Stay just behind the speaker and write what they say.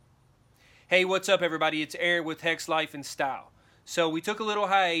Hey, what's up, everybody? It's Aaron with Hex Life and Style. So, we took a little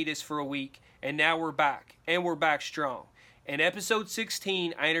hiatus for a week, and now we're back, and we're back strong. In episode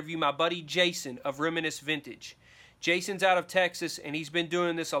 16, I interview my buddy Jason of Reminisce Vintage. Jason's out of Texas, and he's been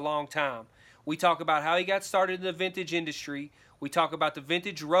doing this a long time. We talk about how he got started in the vintage industry. We talk about the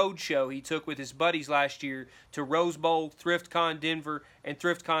Vintage Road Show he took with his buddies last year to Rose Bowl, ThriftCon Denver, and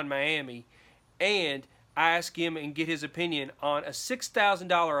ThriftCon Miami. And I ask him and get his opinion on a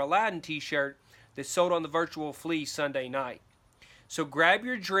 $6,000 Aladdin t-shirt that sold on the Virtual Flea Sunday night. So grab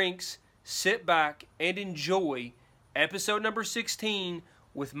your drinks, sit back, and enjoy episode number 16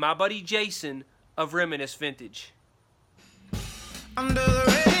 with my buddy Jason of Reminisce Vintage. Under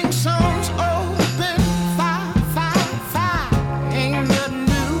the rain, songs open, fire, fire, fire. Ain't nothing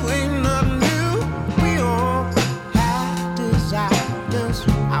new. We all have desires.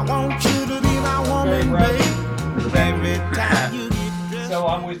 I want you to be my woman, babe. Every time you get dressed. So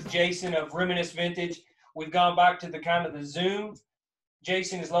I'm with Jason of Reminisce Vintage. We've gone back to the Zoom.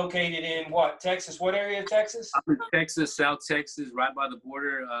 Jason is located in what, Texas? What area of Texas? I'm in Texas, South Texas, right by the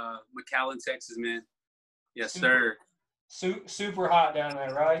border, McAllen, Texas, man. Yes, sir. Super hot down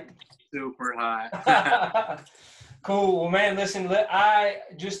there, right? Super hot. Cool. Well, man, listen,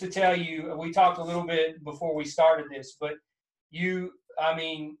 just to tell you, we talked a little bit before we started this, but your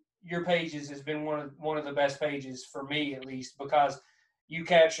pages has been one of the best pages for me, at least, because you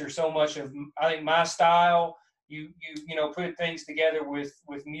capture so much of, I think, my style. You put things together with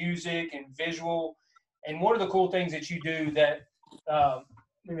music and visual. And one of the cool things that you do that, let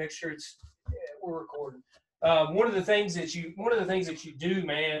me make sure we're recording. One of the things that you do,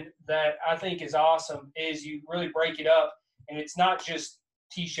 man, that I think is awesome is you really break it up, and it's not just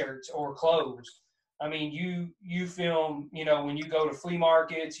t-shirts or clothes. I mean, you film, when you go to flea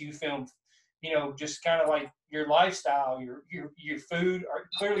markets, you film, just kind of like your lifestyle, your food.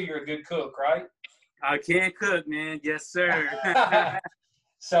 Clearly, you're a good cook, right? I can cook, man. Yes, sir.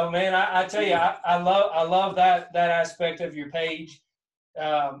 So, man, I tell you, I love that aspect of your page.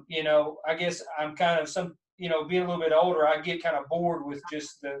 I guess I'm kind of being a little bit older, I get kind of bored with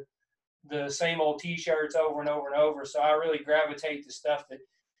just the same old t-shirts over and over and over. So I really gravitate to stuff that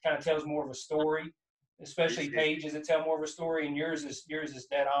kind of tells more of a story, especially pages that tell more of a story. And yours is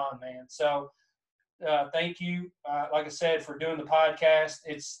dead on, man. So thank you, like I said, for doing the podcast.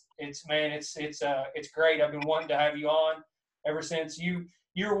 It's great. I've been wanting to have you on ever since you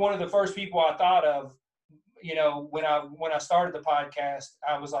were one of the first people I thought of. When I started the podcast,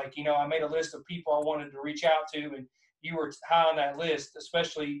 I was like, I made a list of people I wanted to reach out to, and you were high on that list,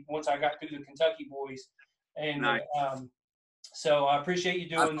 especially once I got through the Kentucky boys. And nice. So I appreciate you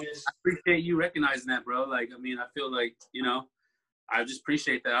doing this. I appreciate you recognizing that, bro. I feel like, I just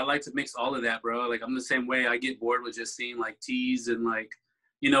appreciate that. I like to mix all of that, bro. Like, I'm the same way. I get bored with just seeing like teas and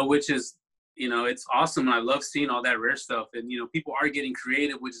which is, it's awesome. And I love seeing all that rare stuff. And, people are getting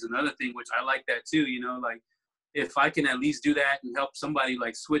creative, which is another thing, which I like that too. If I can at least do that and help somebody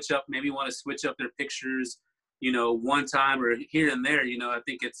switch up, maybe want to switch up their pictures, one time or here and there, I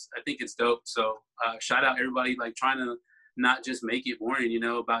think it's dope. So shout out everybody, trying to not just make it boring,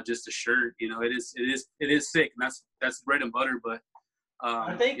 about just a shirt. It is sick. And that's bread and butter. But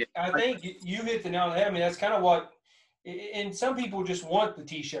I think you hit the nail on the head. I mean, that's kind of what, and some people just want the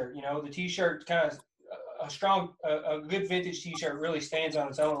t-shirt, the t-shirt kind of a good vintage t-shirt really stands on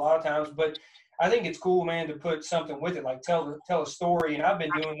its own a lot of times, but I think it's cool, man, to put something with it, like tell a story. And I've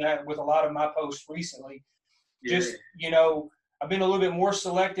been doing that with a lot of my posts recently. Yeah. Just, I've been a little bit more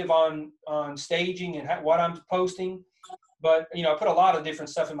selective on staging and what I'm posting, but, I put a lot of different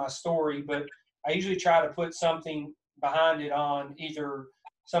stuff in my story, but I usually try to put something behind it on either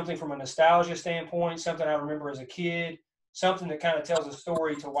something from a nostalgia standpoint, something I remember as a kid, something that kind of tells a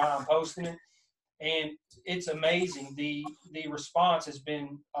story to why I'm posting it. And it's amazing. The response has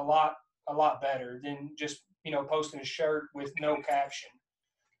been a lot better than just, posting a shirt with no caption.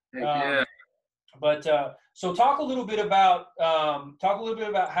 Yeah. But so talk a little bit about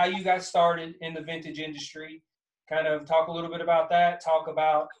how you got started in the vintage industry. Kind of talk a little bit about that. Talk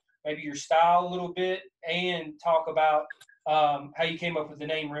about maybe your style a little bit, and talk about how you came up with the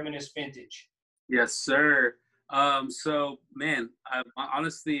name Reminisce Vintage. Yes, sir. So, man,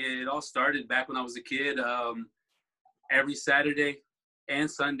 honestly, it all started back when I was a kid. Every Saturday and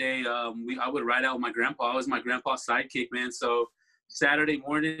Sunday, I would ride out with my grandpa. I was my grandpa's sidekick, man. So Saturday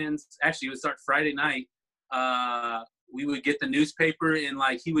mornings, actually, it would start Friday night. We would get the newspaper, and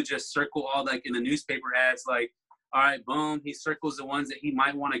he would just circle all in the newspaper ads, all right, boom. He circles the ones that he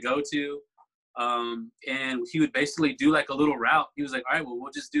might want to go to. And he would basically do a little route. He was like, all right, well,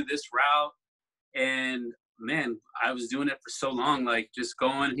 we'll just do this route. And man, I was doing it for so long, like just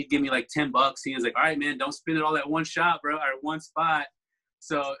going, he'd give me like $10. He was like, all right, man, don't spend it all at one shot, bro, or one spot.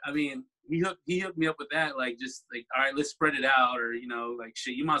 So, I mean, he hooked me up with that, like, just like, all right, let's spread it out, or, you know, like,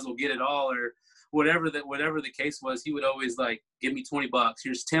 shit, you might as well get it all, or whatever the case was. He would always like, give me $20,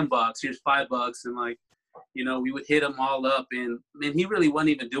 here's $10, here's $5. And like, you know, we would hit them all up, and man, he really wasn't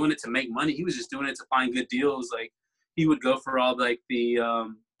even doing it to make money. He was just doing it to find good deals. Like, he would go for all like the,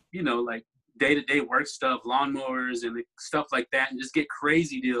 you know, like day-to-day work stuff, lawnmowers and stuff like that, and just get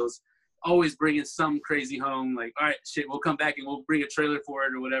crazy deals. Always bringing some crazy home. Like, all right, shit, we'll come back and we'll bring a trailer for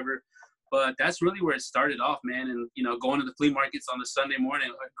it or whatever. But that's really where it started off, man. And, you know, going to the flea markets on the Sunday morning,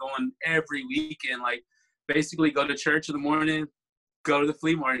 like going every weekend, like basically go to church in the morning, go to the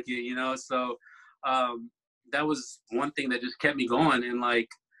flea market, you know? So that was one thing that just kept me going. And like,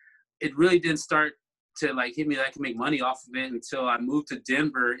 it really didn't start to like hit me that I could make money off of it until I moved to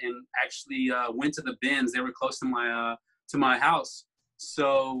Denver and actually went to the bins. They were close to my house.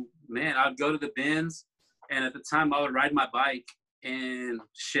 So man, I'd go to the bins, and at the time I would ride my bike, and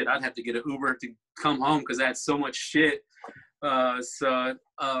shit, I'd have to get an Uber to come home because I had so much shit. Yeah,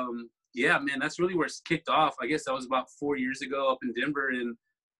 man, that's really where it's kicked off. I guess that was about 4 years ago up in Denver, and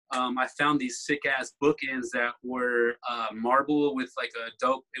I found these sick ass bookends that were marble with like a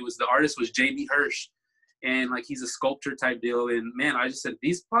dope. The artist was JB Hirsch, and like he's a sculptor type deal. And man, I just said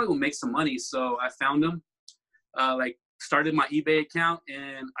these probably will make some money. So I found them, like started my eBay account,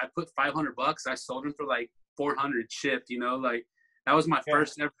 and I put $500. I sold them for like 400 shipped. You know, like that was my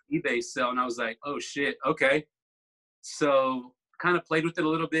first ever eBay sale, and I was like, oh shit, okay. So kind of played with it a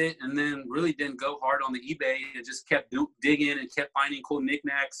little bit, and then really didn't go hard on the eBay, and just kept digging and kept finding cool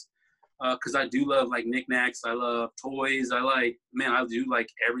knickknacks, because I do love like knickknacks. I love toys. I do like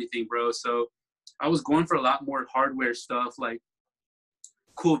everything, bro. So I was going for a lot more hardware stuff, like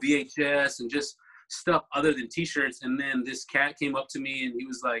cool VHS and just stuff other than t-shirts. And then this cat came up to me, and he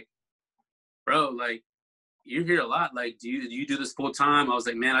was like, bro, like, you're here a lot. Like, do you do this full time? I was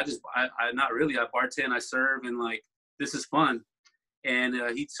like, man, I not really. I bartend, I serve, and like, this is fun. And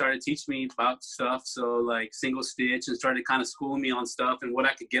he started teaching me about stuff. So like single stitch, and started kind of schooling me on stuff and what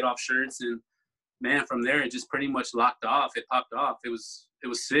I could get off shirts. And man, from there, it just pretty much locked off. It popped off. It was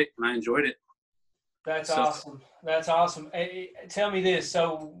sick, and I enjoyed it. That's awesome. That's awesome. Hey, tell me this.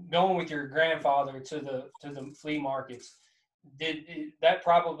 So going with your grandfather to the flea markets, that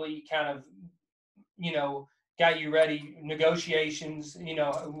probably kind of, you know, got you ready, negotiations, you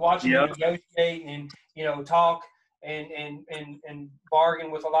know, watching you negotiate and, you know, talk and bargain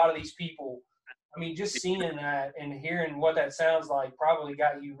with a lot of these people. I mean, just seeing that and hearing what that sounds like probably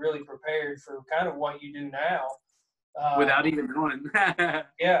got you really prepared for kind of what you do now. Without even knowing.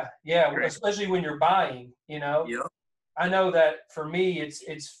 Yeah. Especially when you're buying, you know. Yep. I know that for me, it's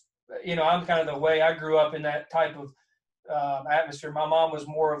you know, I'm kind of the way I grew up in that type of atmosphere. My mom was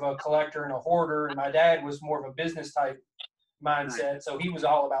more of a collector and a hoarder, and my dad was more of a business type mindset. So he was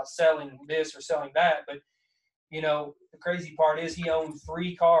all about selling this or selling that. But you know, the crazy part is he owned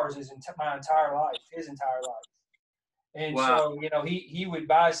 3 cars his entire life. And so, you know, he would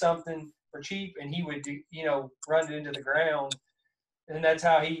buy something for cheap, and he would, you know, run it into the ground. And that's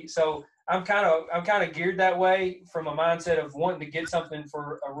how so I'm kind of geared that way, from a mindset of wanting to get something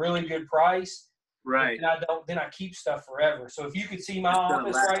for a really good price. Right. And then I keep stuff forever. So if you could see my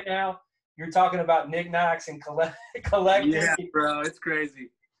office right now, you're talking about knickknacks and collecting. Yeah, bro, it's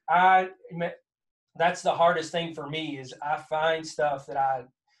crazy. That's the hardest thing for me is I find stuff that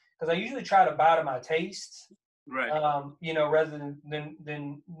because I usually try to buy to my taste. Right. You know, rather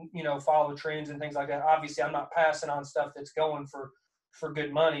than you know, follow trends and things like that. Obviously, I'm not passing on stuff that's going for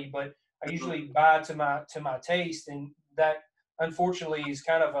good money, but I usually buy to my taste, and that unfortunately is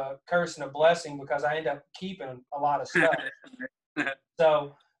kind of a curse and a blessing because I end up keeping a lot of stuff.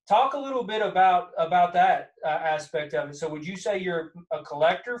 So, talk a little bit about that aspect of it. So, would you say you're a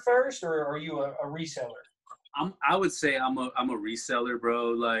collector first, or are you a reseller? I would say I'm a reseller, bro.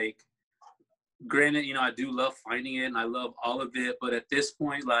 Like, granted, you know, I do love finding it and I love all of it, but at this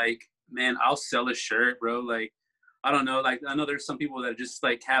point, like, man, I'll sell a shirt, bro. Like, I don't know, like, I know there's some people that just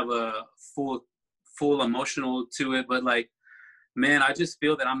like have a full emotional to it, but like, man, I just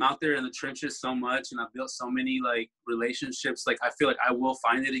feel that I'm out there in the trenches so much, and I've built so many like relationships. Like, I feel like I will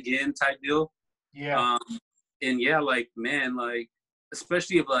find it again type deal. Yeah. And yeah, like, man, like,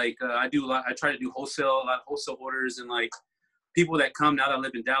 especially if like I try to do a lot of wholesale orders, and like people that come now that I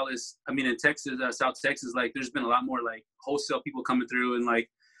live in Dallas, I mean in Texas, South Texas, like there's been a lot more like wholesale people coming through, and like,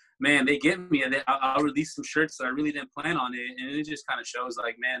 man, they get me, and I'll release some shirts that I really didn't plan on it, and it just kind of shows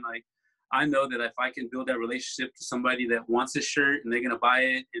like, man, like I know that if I can build that relationship to somebody that wants a shirt and they're gonna buy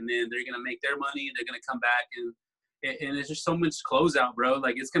it, and then they're gonna make their money, they're gonna come back, and it's just so much closeout, bro.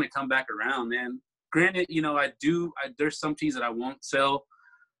 Like it's gonna come back around, man. Granted, you know, there's some tees that I won't sell.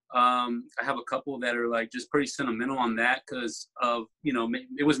 I have a couple that are like just pretty sentimental on that because of, you know,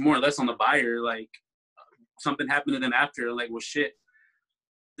 it was more or less on the buyer. Like something happened to them after, like, well, shit,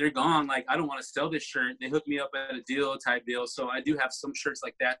 they're gone. Like, I don't want to sell this shirt. They hooked me up at a deal type deal. So I do have some shirts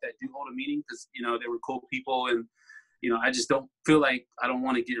like that do hold a meaning because, you know, they were cool people. And, you know, I just don't feel like I don't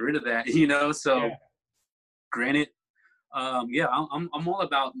want to get rid of that, you know? So granted, yeah, I'm all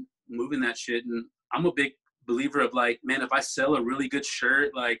about moving that shit. And I'm a big believer of like, man, if I sell a really good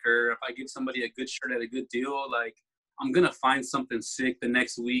shirt, like, or if I give somebody a good shirt at a good deal, like, I'm going to find something sick the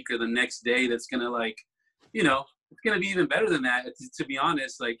next week or the next day that's going to, like, you know, it's going to be even better than that, to be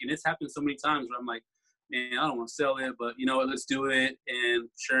honest. Like, and it's happened so many times where I'm like, man, I don't want to sell it, but you know what, let's do it. And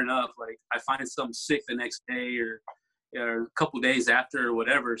sure enough, like, I find something sick the next day or a couple days after or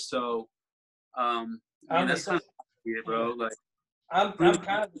whatever. So, I mean, that's kind of it, bro. Like, I'm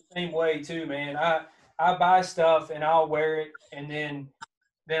kind of the same way too, man. I buy stuff and I'll wear it, and then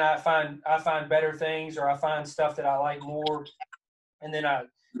I find better things, or I find stuff that I like more, and then I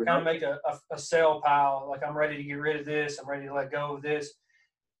kind of make a sell pile. Like, I'm ready to get rid of this. I'm ready to let go of this.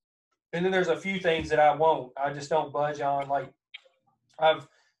 And then there's a few things that I won't. I just don't budge on. Like,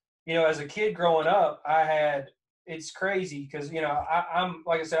 you know, as a kid growing up, it's crazy because, you know, I'm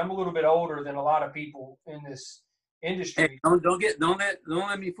like I said, I'm a little bit older than a lot of people in this industry. Hey, don't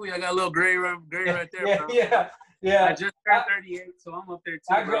let me fool you. I got a little gray right there, yeah, bro. Yeah. I just turned 38, so I'm up there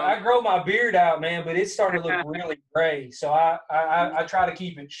too. I grow my beard out, man, but it's starting to look really gray. So I try to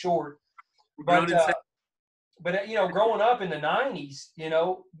keep it short. But you know, growing up in the 90s, you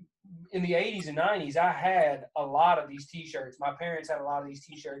know, in the 80s and 90s, I had a lot of these T-shirts. My parents had a lot of these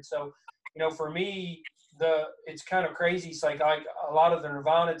T-shirts. So, you know, for me, it's kind of crazy. It's like a lot of the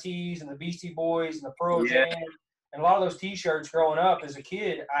Nirvana tees and the Beastie Boys and the Pearl Jam, and a lot of those T-shirts growing up as a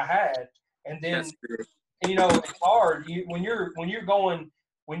kid, I had. And then, you know, it's hard. When you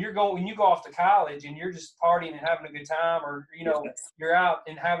go off to college and you're just partying and having a good time, or, you know, you're out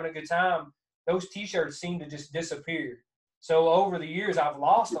and having a good time, those T-shirts seem to just disappear. So over the years, I've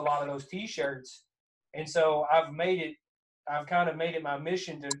lost a lot of those T-shirts, and so I've kind of made it my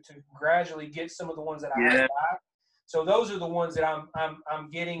mission to gradually get some of the ones that I have back. So those are the ones that I'm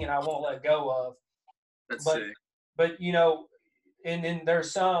getting and I won't let go of. That's sick. But you know, and then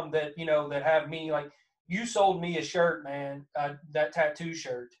there's some that, you know, that have me, like, you sold me a shirt, man, that tattoo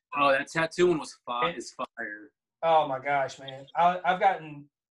shirt. Oh, that tattoo one was fire. It's fire. Oh my gosh, man. I've gotten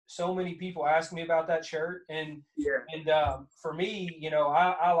so many people ask me about that shirt, and for me, you know,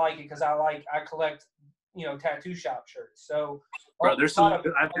 I like it because I collect, you know, tattoo shop shirts. So bro, there's a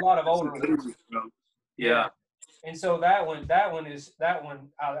lot of older ones. Yeah. And so that one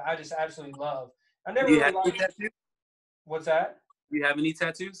I just absolutely love. I never Do you really have any liked tattoos? What's that? Do you have any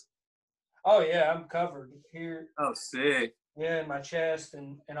tattoos? Oh yeah, I'm covered here. Oh, sick. Yeah, in my chest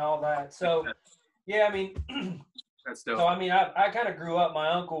and all that. So yeah, I mean, that's dope. So I mean, I kind of grew up. My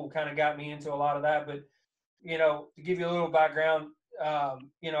uncle kind of got me into a lot of that. But, you know, to give you a little background,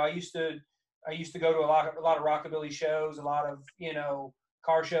 you know, I used to go to a lot of rockabilly shows, a lot of, you know,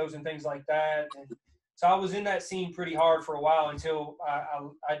 car shows and things like that. And so I was in that scene pretty hard for a while until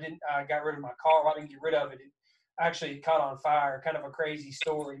I got rid of my car. Well, I didn't get rid of it. It caught on fire. Kind of a crazy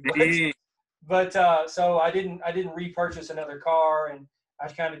story. But so I didn't repurchase another car, and I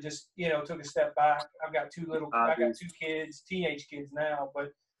kind of just, you know, took a step back. I got two kids, teenage kids now,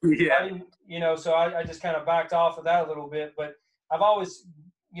 but I didn't, you know, so I just kind of backed off of that a little bit. But I've always,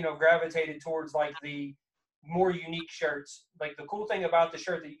 you know, gravitated towards like the more unique shirts. Like the cool thing about the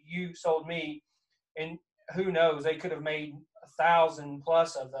shirt that you sold me, and who knows, they could have made 1,000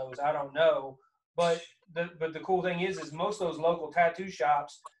 plus of those. I don't know. But the cool thing is most of those local tattoo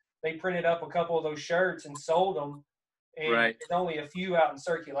shops, they printed up a couple of those shirts and sold them. And there's only a few out in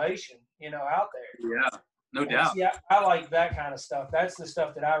circulation, you know, out there. Yeah, no doubt. Yeah, I like that kind of stuff. That's the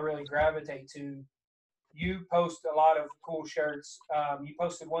stuff that I really gravitate to. You post a lot of cool shirts. You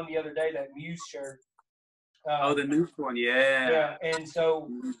posted one the other day, that Muse shirt. The Muse one, yeah. Yeah, and so,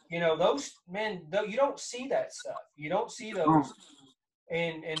 you know, those, man, you don't see that stuff. You don't see those.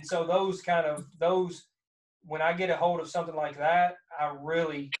 And so those, when I get a hold of something like that, I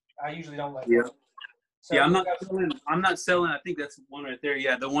usually don't let go. So yeah, I'm not selling. I think that's one right there.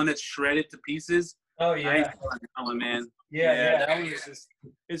 Yeah, the one that's shredded to pieces. Oh yeah, that one, man. Yeah. That one is just,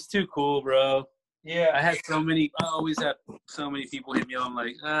 it's too cool, bro. Yeah, I always have so many people hit me up. I'm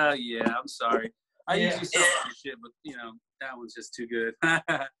like, yeah, I'm sorry. I usually sell that shit, but you know, that one's just too good.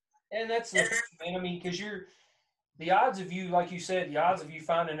 And that's the thing, man. I mean, because the odds of you, like you said, the odds of you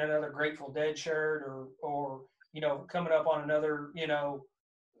finding another Grateful Dead shirt or coming up on another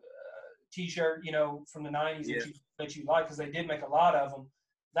T-shirt from the '90s Yeah. that you like, because they did make a lot of them.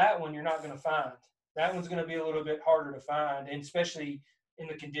 That one you're not going to find. That one's going to be a little bit harder to find, and especially in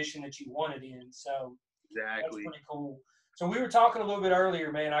the condition that you want it in. So that's Exactly. pretty cool. So we were talking a little bit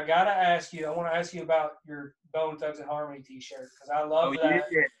earlier, man. I want to ask you about your Bone Thugs and Harmony T-shirt, because I love that.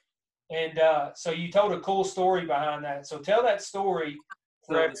 Yeah. And so you told a cool story behind that. So tell that story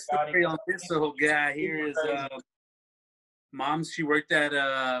for So everybody. the story on this little guy here is Mom, she worked at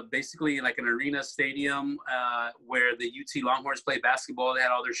basically like an arena stadium where the UT Longhorns played basketball. They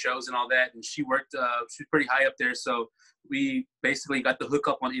had all their shows and all that. And she worked, she was pretty high up there. So we basically got the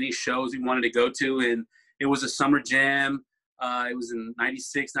hookup on any shows we wanted to go to. And it was a summer jam. It was in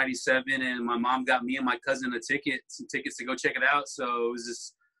 96, 97. And my mom got me and my cousin some tickets to go check it out. So it was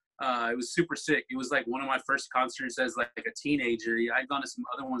just, it was super sick. It was like one of my first concerts as like a teenager. I'd gone to some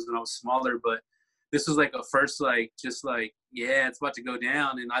other ones when I was smaller, but this was like a first, yeah, it's about to go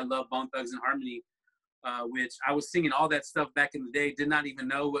down. And I love Bone Thugs and Harmony, which I was singing all that stuff back in the day. Did not even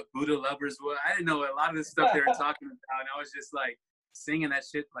know what Buddha Lovers were. I didn't know a lot of the stuff they were talking about. And I was just like singing that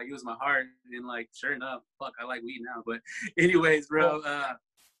shit like it was my heart. And like, sure enough, fuck, I like weed now. But anyways, bro,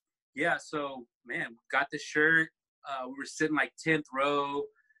 yeah, so, man, got the shirt. We were sitting like 10th row.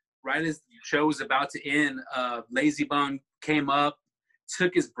 Right as the show was about to end, Lazy Bone came up,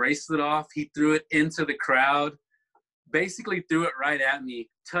 took his bracelet off. He threw it into the crowd, basically threw it right at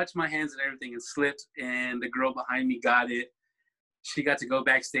me, touched my hands and everything, and slipped. And the girl behind me got it. She got to go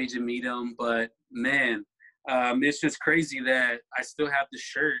backstage and meet him. But, man, it's just crazy that I still have the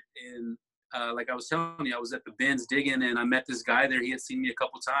shirt. And like I was telling you, I was at the bins digging, and I met this guy there. He had seen me a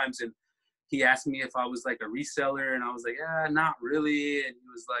couple times, and he asked me if I was like a reseller, and I was like, not really. And he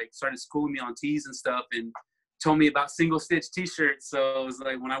was like, started schooling me on tees and stuff, and told me about single stitch t-shirts. So it was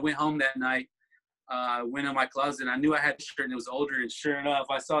like, when I went home that night, I went in my closet, and I knew I had the shirt and it was older. And sure enough,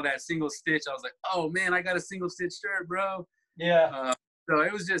 I saw that single stitch. I was like, oh man, I got a single stitch shirt, bro. Yeah. So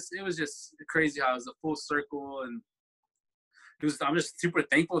it was just crazy how it was a full circle. And I'm just super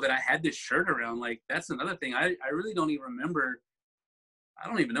thankful that I had this shirt around. Like, that's another thing. I really don't even remember. I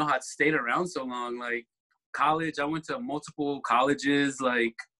don't even know how it stayed around so long. Like, college, I went to multiple colleges,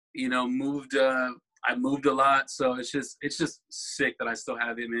 like, moved, I moved a lot. So it's just sick that I still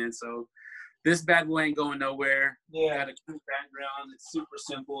have it, man. So this bad boy ain't going nowhere. Yeah. Got a cool background. It's super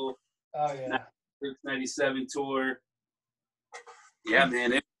simple. Oh, yeah. 97 tour. Yeah,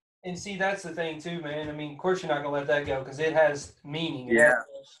 man. And see, that's the thing too, man. I mean, of course you're not going to let that go, because it has meaning. It Yeah. has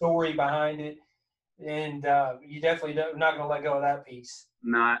a story behind it. And you definitely not going to let go of that piece.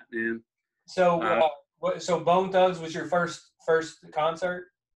 Not, man. So, so Bone Thugs was your first concert?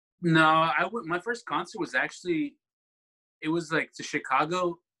 No, my first concert was actually, it was like to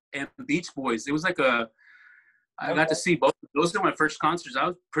Chicago and Beach Boys. It was like I got to see both. Those are my first concerts. I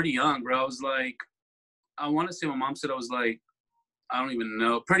was pretty young, bro. I was like, I want to say my mom said I was like, I don't even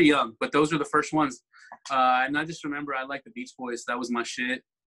know, pretty young. But those were the first ones. And I just remember I liked the Beach Boys. That was my shit.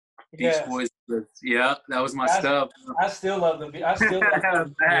 Beach Boys. Yeah, that was my stuff. I still love the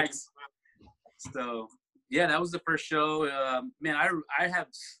Facts. So yeah, that was the first show. Man,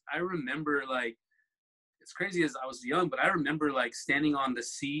 I remember, like, it's crazy as I was young, but I remember like standing on the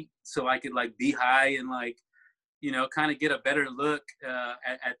seat so I could like be high and like, kind of get a better look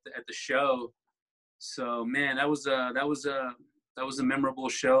at the show. So man, that was a memorable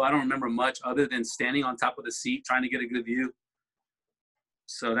show. I don't remember much other than standing on top of the seat trying to get a good view.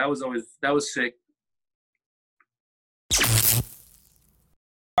 So that was sick.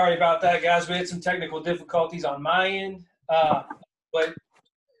 Sorry about that, guys. We had some technical difficulties on my end. But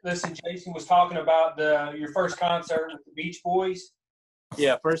listen, Jason was talking about your first concert with the Beach Boys.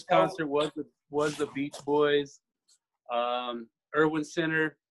 Yeah, first concert was the Beach Boys. Irwin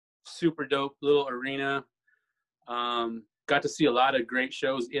Center, super dope little arena. Got to see a lot of great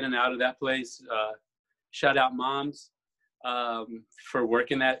shows in and out of that place. Shout out Moms for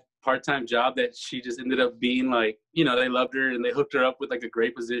working that part-time job that she just ended up being like, they loved her and they hooked her up with like a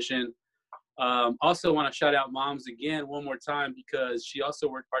great position. Also want to shout out Moms again one more time, because she also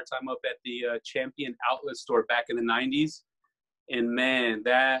worked part-time up at the Champion Outlet store back in the 90s. And man,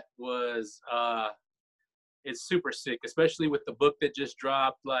 that was, it's super sick, especially with the book that just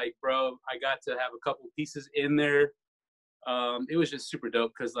dropped. Like, bro, I got to have a couple pieces in there. It was just super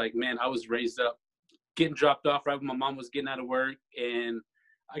dope because, like, man, I was raised up getting dropped off right when my mom was getting out of work, and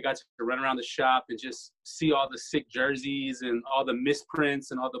I got to run around the shop and just see all the sick jerseys and all the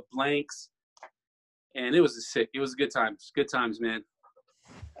misprints and all the blanks. And it was sick. It was good times. Good times, man.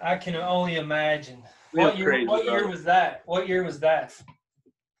 I can only imagine. It was crazy, What bro. year was that? What year was that?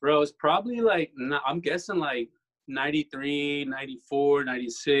 Bro, it's probably like, I'm guessing like 93, 94,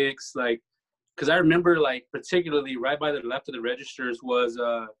 96. Like, because I remember, like, particularly right by the left of the registers was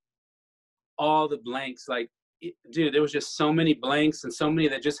all the blanks. Like, dude, there was just so many blanks and so many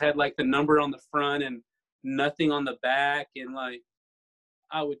that just had like the number on the front and nothing on the back. And like,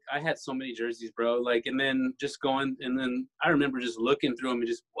 I had so many jerseys, bro. Like, and then just going, and then I remember just looking through them and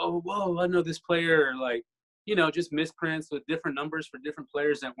just, whoa, I know this player. Or like, just misprints with different numbers for different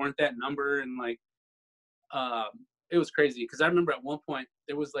players that weren't that number. And like, it was crazy because I remember at one point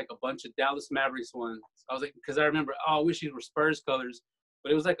there was like a bunch of Dallas Mavericks ones. I was like, because I remember, I wish these were Spurs colors,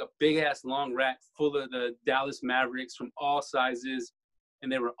 but it was like a big ass long rack full of the Dallas Mavericks from all sizes, and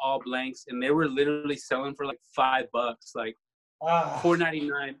they were all blanks, and they were literally selling for like $5, like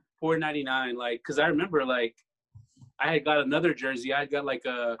 $4.99, like, because I remember like I had got another jersey. I had got like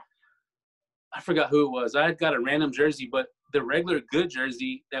I forgot who it was. I had got a random jersey, but the regular good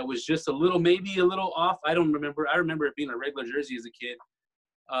jersey that was just maybe a little off. I don't remember. I remember it being a regular jersey as a kid.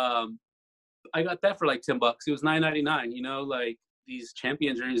 I got that for like $10. It was $9.99. Like these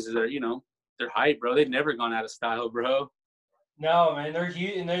champion jerseys are, they're hype, bro. They've never gone out of style, bro. No, man, they're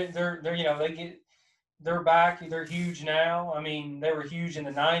huge, and they're they're back. They're huge now. I mean, they were huge in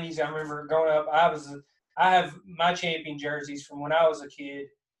the '90s. I remember growing up. I have my champion jerseys from when I was a kid.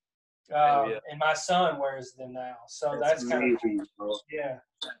 Yeah. And my son wears them now, so that's kind of cool. Bro. Yeah,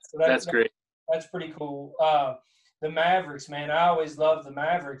 so that's great. That's pretty cool. The Mavericks, man, I always loved the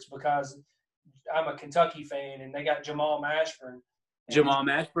Mavericks because I'm a Kentucky fan, and they got Jamal Mashburn.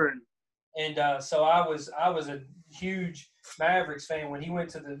 And so I was a huge Mavericks fan when he went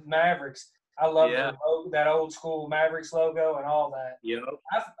to the Mavericks. I love that old school Mavericks logo and all that. Yep.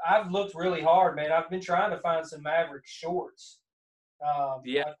 I've looked really hard, man. I've been trying to find some Mavericks shorts.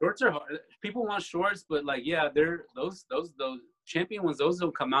 Shorts are hard. People want shorts, but like, they're those champion ones. Those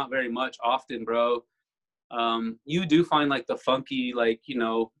don't come out very much often, bro. You do find like the funky, like,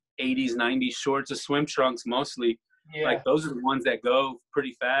 80s, 90s shorts, the swim trunks mostly. Yeah. Like those are the ones that go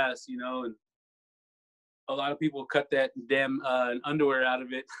pretty fast, and a lot of people cut that damn underwear out of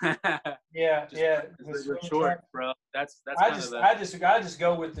it. Yeah. Short, bro. That's I just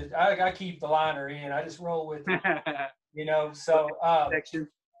go with the. I keep the liner in. I just roll with it. So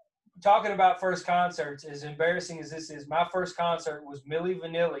talking about first concerts, as embarrassing as this is, my first concert was Milli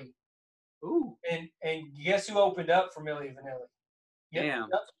Vanilli. Ooh. And guess who opened up for Milli Vanilli? Damn.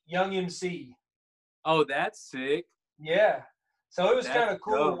 Young MC. Oh, that's sick. Yeah. So it was kind of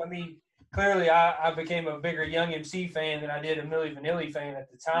cool. Dope. I mean, clearly I became a bigger Young MC fan than I did a Milli Vanilli fan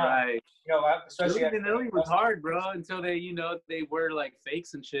at the time. Right. Especially Milli Vanilli was hard, bro, until they, they wear like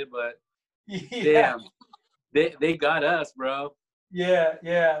fakes and shit, but yeah. Damn. They got us, bro. Yeah.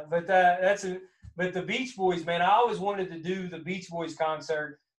 But but the Beach Boys, man, I always wanted to do the Beach Boys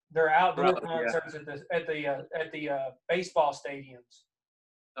concert. Their outdoor concerts at the baseball stadiums.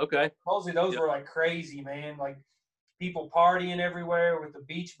 Okay. Mostly those were like crazy, man. Like people partying everywhere with the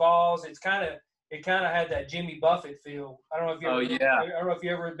beach balls. It kind of had that Jimmy Buffett feel. I don't know if you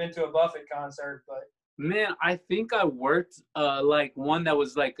ever been to a Buffett concert, but man, I think I worked like one that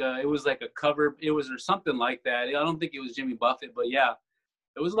was like it was like a cover. It was or something like that. I don't think it was Jimmy Buffett, but yeah,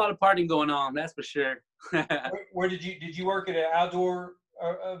 there was a lot of partying going on. That's for sure. Where did you work at an outdoor?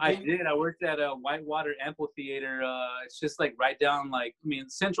 I did. I worked at a Whitewater Amphitheater. It's just like right down, like,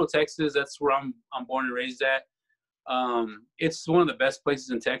 Central Texas. That's where I'm born and raised at. It's one of the best places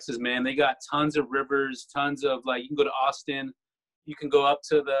in Texas, man. They got tons of rivers, tons of like. You can go to Austin. You can go up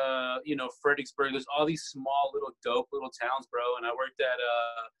to the Fredericksburg. There's all these small little dope little towns, bro. And I worked at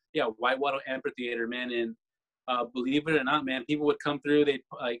Whitewater Amphitheater, man. And believe it or not, man, people would come through. They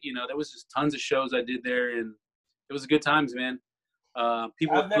there was just tons of shows I did there, and it was good times, man.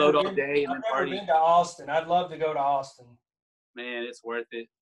 People would float all day and then party. I've never been to Austin. I'd love to go to Austin. Man, it's worth it.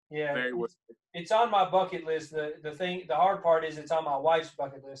 Yeah, very worth it. It's on my bucket list. The hard part is it's on my wife's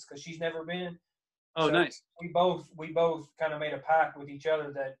bucket list because she's never been. Oh, so nice. We both kind of made a pact with each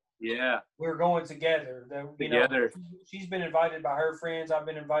other that we're going together. That she's been invited by her friends. I've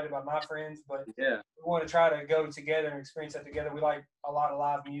been invited by my friends, but we want to try to go together and experience that together. We like a lot of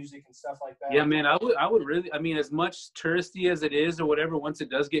live music and stuff like that. Yeah, man, I would really. As much touristy as it is or whatever, once it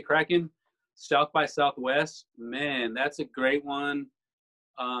does get cracking, South by Southwest, man, that's a great one.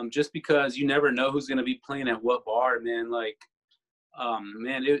 Just because you never know who's going to be playing at what bar, man. Like,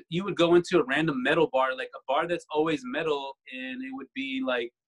 you would go into a random metal bar, like a bar that's always metal, and it would be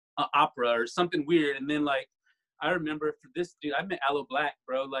like an opera or something weird. And then, like, I remember for this dude, I met Aloe Black,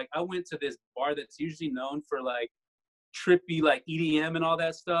 bro. Like, I went to this bar that's usually known for, like, trippy like EDM and all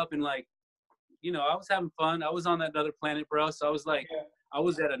that stuff. And like, you know, I was having fun. I was on that other planet, bro. So I was like, Yeah. I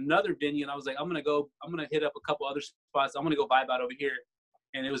was at another venue and I was like, I'm going to hit up a couple other spots. I'm going to go vibe out over here.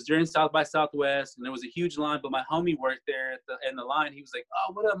 And it was during South by Southwest and there was a huge line, but my homie worked there in the line. He was like,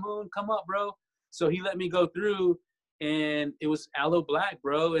 oh, what up, Moon? Come up, bro. So he let me go through and it was Aloe Black,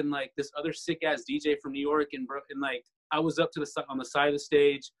 bro. And like this other sick ass DJ from New York. And like, I was up to on the side of the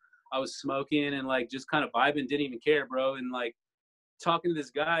stage. I was smoking and like just kind of vibing, didn't even care, bro. And like talking to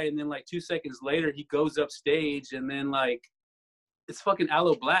this guy. And then like 2 seconds later, he goes up stage and then like, it's fucking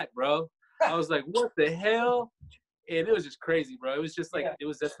Aloe Black, bro. I was like, what the hell? And it was just crazy, bro. It was just like,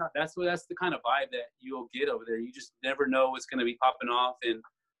 that's the kind of vibe that you'll get over there. You just never know what's going to be popping off. And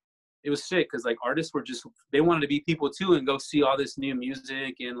it was sick because like artists were just, they wanted to be people too and go see all this new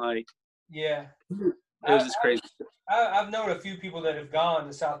music and like, Yeah. It was just crazy. I've known a few people that have gone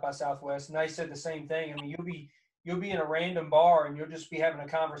to South by Southwest and they said the same thing. I mean, you'll be in a random bar and you'll just be having a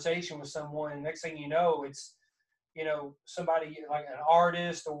conversation with someone and next thing you know, it's, you know, somebody like an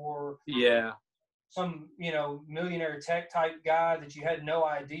artist or some, you know, millionaire tech type guy that you had no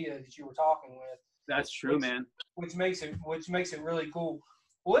idea that you were talking with. That's true, man. Which makes it really cool.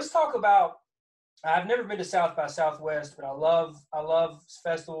 Well, let's talk about, I've never been to South by Southwest, but I love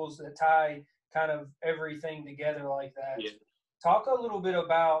festivals that tie kind of everything together like that. Yeah. Talk a little bit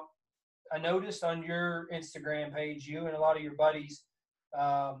about, I noticed on your Instagram page, you and a lot of your buddies,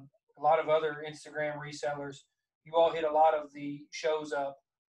 a lot of other Instagram resellers, you all hit a lot of the shows up.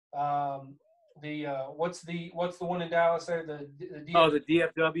 What's the one in Dallas there? The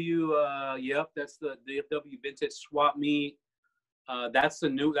DFW. Yep, that's the DFW Vintage Swap Meet.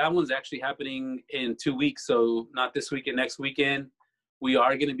 That one's actually happening in 2 weeks. So not this weekend, next weekend. We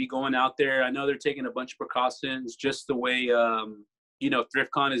are going to be going out there. I know they're taking a bunch of precautions, just the way you know,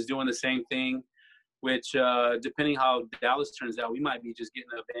 ThriftCon is doing the same thing. Which depending how Dallas turns out, we might be just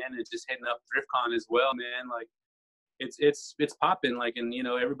getting a van and just hitting up ThriftCon as well, man. Like. It's popping, like, and you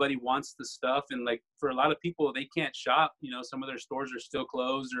know, everybody wants the stuff, and like for a lot of people, they can't shop. You know, some of their stores are still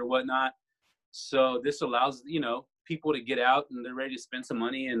closed or whatnot. So this allows, you know, people to get out and they're ready to spend some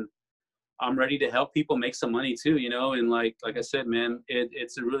money, and I'm ready to help people make some money too. You know, and like I said, man,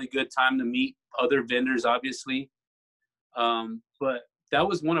 it's a really good time to meet other vendors, obviously. But that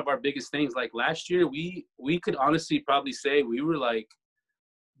was one of our biggest things. Like last year, we could honestly probably say we were like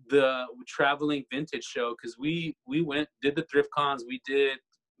the traveling vintage show because we did the thrift cons, we did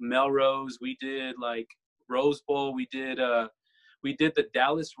Melrose, we did like Rose Bowl, we did the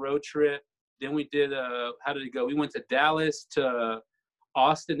Dallas road trip, then we did how did it go? We went to Dallas to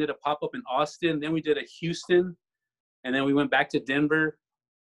Austin, did a pop-up in Austin, then we did a Houston, and then we went back to Denver,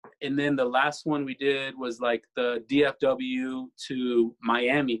 and then the last one we did was like the DFW to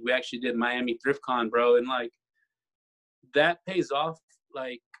Miami. We actually did Miami Thrift Con, bro, and like that pays off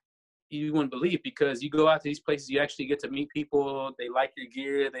like you wouldn't believe, because you go out to these places, you actually get to meet people, they like your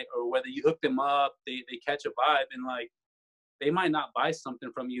gear, or whether you hook them up, they catch a vibe, and like they might not buy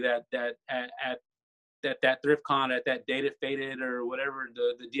something from you that thrift con, at that Dated Faded or whatever,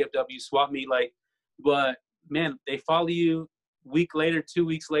 the DFW swap meet, like, but man, they follow you week later, 2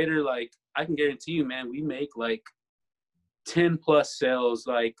 weeks later, like I can guarantee you, man, we make like 10 plus sales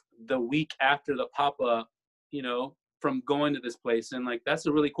like the week after the pop-up, you know, from going to this place. And like that's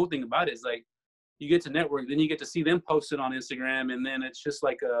the really cool thing about it, is like you get to network, then you get to see them post it on Instagram, and then it's just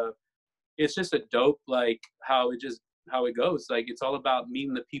like it's just a dope, like how it goes. Like it's all about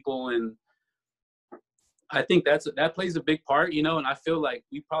meeting the people, and I think that plays a big part, you know. And I feel like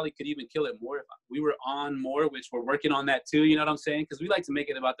we probably could even kill it more if we were on more, which we're working on that too, you know what I'm saying? Because we like to make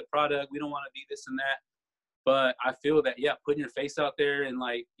it about the product, we don't want to be this and that, but I feel that, yeah, putting your face out there and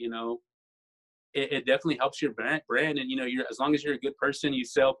like, you know, it definitely helps your brand. And, you know, as long as you're a good person, you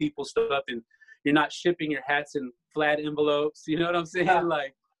sell people stuff and you're not shipping your hats in flat envelopes, you know what I'm saying? Yeah.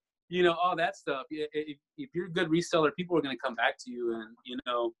 Like, you know, all that stuff. If you're a good reseller, people are going to come back to you. And, you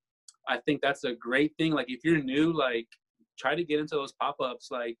know, I think that's a great thing. Like if you're new, like try to get into those pop-ups,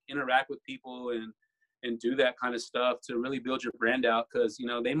 like interact with people and do that kind of stuff to really build your brand out. Cause you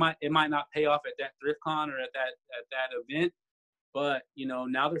know, it might not pay off at that thrift con or at that event, but you know,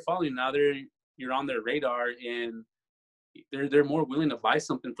 now they're following, you're on their radar, and they're more willing to buy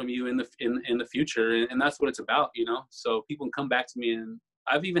something from you in the future, and that's what it's about, you know. So people can come back to me, and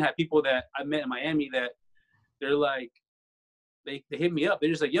I've even had people that I met in Miami that they're like, they hit me up,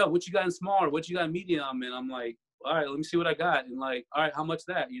 they're just like, yo, what you got in small, or what you got in medium, and I'm like, all right, let me see what I got, and like, all right, how much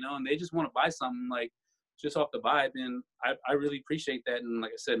that, you know, and they just want to buy something like just off the vibe, and I really appreciate that. And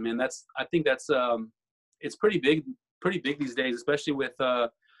like I said, man, I think that's it's pretty big these days, especially with you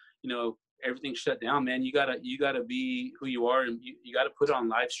know, everything's shut down, man. You gotta be who you are, and you gotta put it on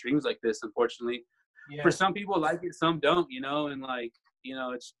live streams like this. Unfortunately, Yeah. for some people like it, some don't, and like,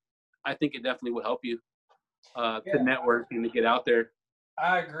 I think it definitely will help you to network and to get out there.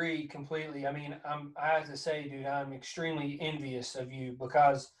 I agree completely. I mean, I have to say, dude, I'm extremely envious of you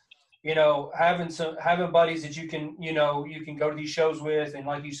because, having buddies that you can go to these shows with, and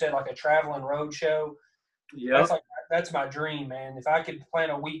like you said, like a traveling road show. Yeah. That's my dream, man. If I could plan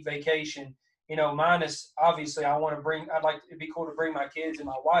a week vacation, minus obviously it'd be cool to bring my kids and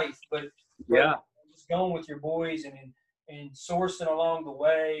my wife, but Yeah. just going with your boys and sourcing along the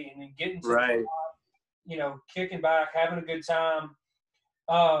way and then getting to Right. kicking back, having a good time.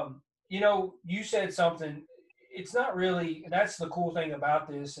 You said something, it's not really, that's the cool thing about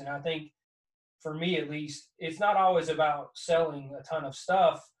this. And I think for me, at least, it's not always about selling a ton of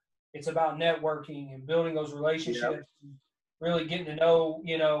stuff. It's about networking and building those relationships, and really getting to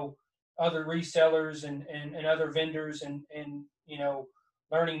know, other resellers and other vendors and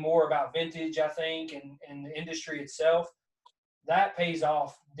learning more about vintage, I think, and the industry itself. That pays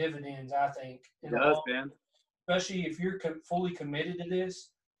off dividends, I think. It does, man. Especially if you're fully committed to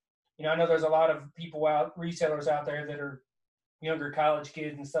this. I know there's a lot of resellers out there that are younger college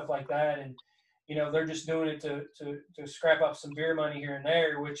kids and stuff like that. And, they're just doing it to scrap up some beer money here and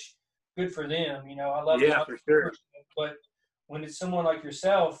there, which good for them. I love Yeah, for sure. But when it's someone like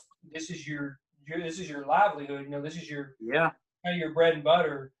yourself, this is your livelihood. This is your bread and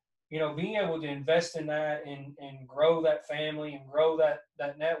butter. Being able to invest in that and grow that family and grow that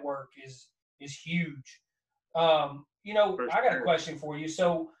network is huge. I got a question for you.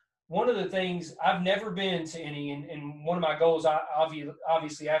 So one of the things, I've never been to any, and one of my goals,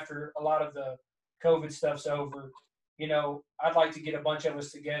 obviously after a lot of the COVID stuff's over, I'd like to get a bunch of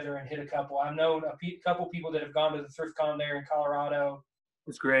us together and hit a couple. I've known a couple people that have gone to the ThriftCon there in Colorado.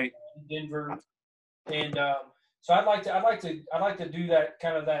 It's great. Denver, and so I'd like to do that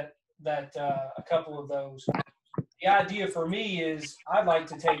kind of that a couple of those. The idea for me is I'd like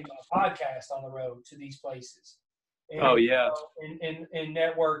to take a podcast on the road to these places. And, and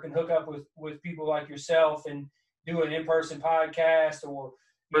network and hook up with people like yourself and do an in-person podcast, or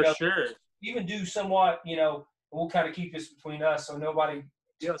sure, even do somewhat. We'll kind of keep this between us, so nobody.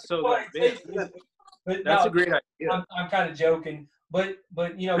 Yeah, so but that's a great idea. I'm kind of joking, but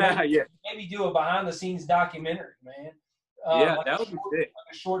maybe do a behind-the-scenes documentary, man. That would be sick.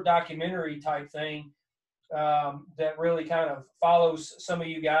 Like a short documentary type thing that really kind of follows some of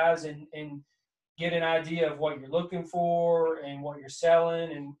you guys and get an idea of what you're looking for and what you're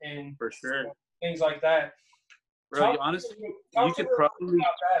selling and for sure things like that. Bro, honestly, you could probably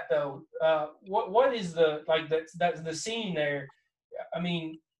about that though. What is the scene there? I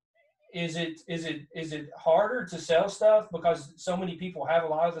mean, is it harder to sell stuff because so many people have a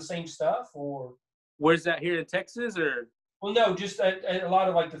lot of the same stuff, or where's that, here in Texas, or? Well, no, just at a lot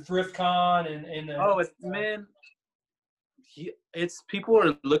of like the ThriftCon and man, it's people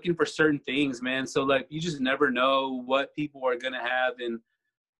are looking for certain things, man. So like you just never know what people are gonna have, and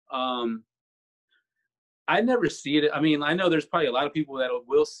I never see it. I mean, I know there's probably a lot of people that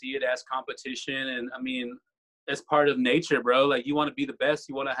will see it as competition, and I mean, it's part of nature, bro. Like you want to be the best,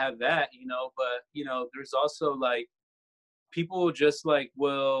 you want to have that, but there's also like people just like,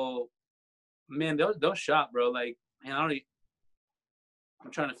 well, man, they'll shop, bro. Like, man,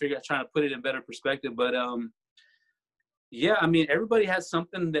 I'm trying to put it in better perspective, but I mean, everybody has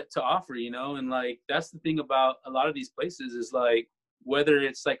something to offer, and like that's the thing about a lot of these places is like whether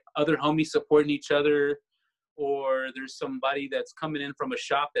it's like other homies supporting each other, or there's somebody that's coming in from a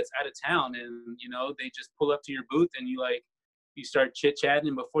shop that's out of town, and they just pull up to your booth and you start chit chatting,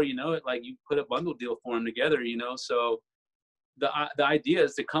 and before you know it, like you put a bundle deal for them together, so the idea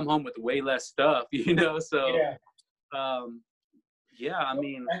is to come home with way less stuff, so I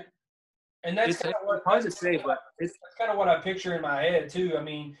mean, and that's it's kind of what, hard to say, but that's kind of what I picture in my head too. I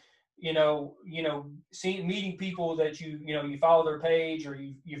mean, meeting people that you follow their page or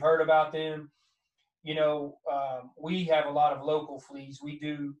you've heard about them. We have a lot of local fleas. We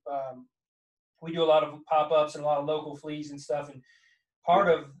do a lot of pop-ups and a lot of local fleas and stuff. And part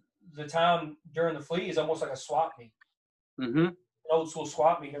of the time during the flea is almost like a swap meet, an old school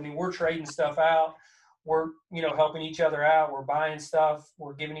swap meet. I mean, we're trading stuff out. We're, helping each other out. We're buying stuff.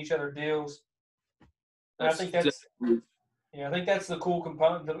 We're giving each other deals. And I think that's the cool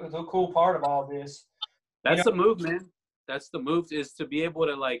component, the cool part of all this. That's the move, man. That's the move, is to be able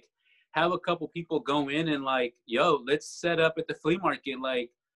to like have a couple people go in and like, yo, let's set up at the flea market,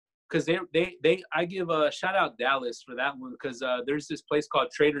 like, because I give a shout out Dallas for that one, because there's this place called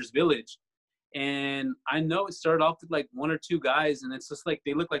Traders Village, And I know it started off with like 1 or 2 guys, and it's just like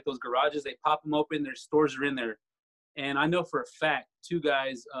they look like those garages. They pop them open, their stores are in there. And I know for a fact 2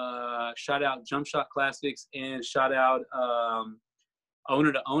 guys, shout out Jump Shot Classics and shout out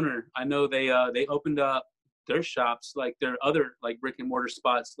Owner to Owner. I know they opened up their shops, like their other like brick and mortar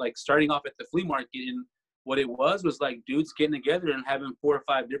spots, like starting off at the flea market. And what it was like dudes getting together and having 4 or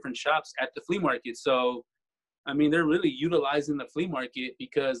 5 different shops at the flea market. So I mean, they're really utilizing the flea market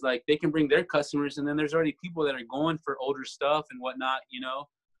because like they can bring their customers, and then there's already people that are going for older stuff and whatnot, you know?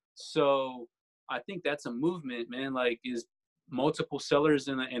 So I think that's a movement, man, like is multiple sellers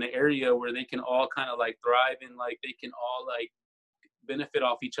in an area where they can all kind of like thrive and like they can all like benefit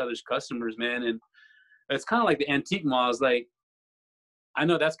off each other's customers, man. And it's kind of like the antique malls. Like, I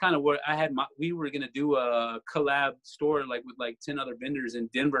know that's kind of where we were going to do a collab store like with like 10 other vendors in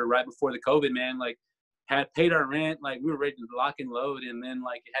Denver right before the COVID, man. Like, had paid our rent, like we were ready to lock and load, and then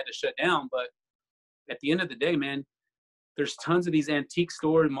like it had to shut down. But at the end of the day, man, there's tons of these antique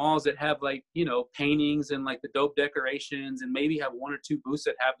store malls that have like, you know, paintings and like the dope decorations, and maybe have 1 or 2 booths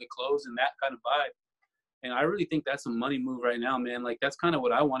that have the clothes and that kind of vibe. And I really think that's a money move right now, man. Like that's kind of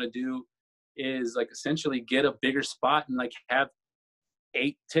what I want to do, is like essentially get a bigger spot and like have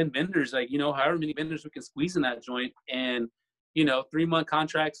 8, 10 vendors, like, you know, however many vendors we can squeeze in that joint, and you know, 3-month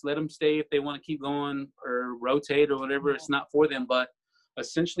contracts, let them stay if they want to keep going or rotate or whatever. It's not for them, but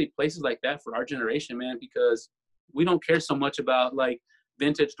essentially places like that for our generation, man, because we don't care so much about like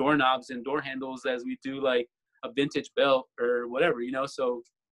vintage doorknobs and door handles as we do like a vintage belt or whatever, you know? So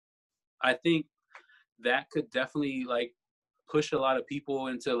I think that could definitely like push a lot of people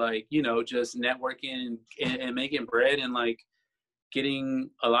into like, you know, just networking and making bread and like getting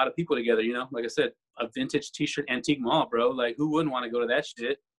a lot of people together, you know? Like I said, a vintage t-shirt antique mall, bro. Like who wouldn't want to go to that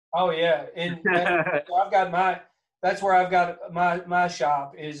shit? Oh yeah, and that's where I've got my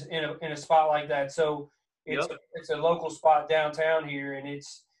shop is in a spot like that. So it's a local spot downtown here, and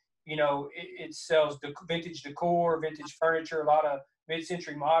it's, you know, it sells vintage decor, vintage furniture, a lot of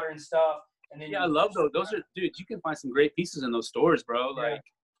mid-century modern stuff. And then I love those. Those are, dude, you can find some great pieces in those stores, bro. Like,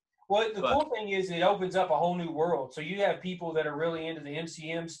 well, the cool thing is it opens up a whole new world. So you have people that are really into the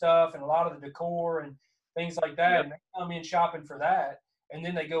MCM stuff and a lot of the decor and things like that, and they come in shopping for that, and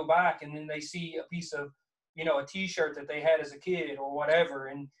then they go back and then they see a piece of, you know, a T-shirt that they had as a kid or whatever,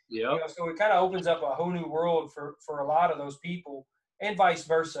 and you know, so it kind of opens up a whole new world for a lot of those people, and vice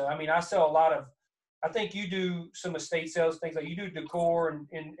versa. I mean, I sell a lot of. I think you do some estate sales, things like you do decor and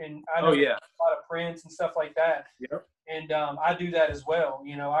I know a lot of prints and stuff like that. Yep. And I do that as well.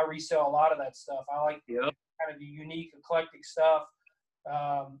 You know, I resell a lot of that stuff. I like kind of the unique, eclectic stuff.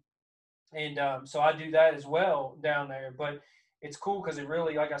 So I do that as well down there. But it's cool because it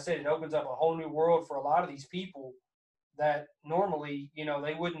really, like I said, it opens up a whole new world for a lot of these people that normally, you know,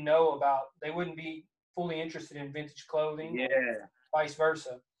 they wouldn't know about. They wouldn't be fully interested in vintage clothing. Yeah. Vice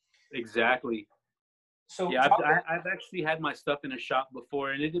versa. Exactly. So yeah, I've actually had my stuff in a shop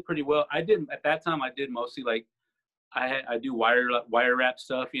before, and it did pretty well. I did at that time. I did mostly like I do wire wrap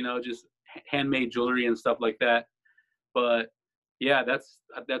stuff, you know, just handmade jewelry and stuff like that. But yeah,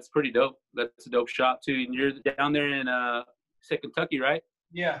 that's pretty dope. That's a dope shop too. And you're down there in say Kentucky, right?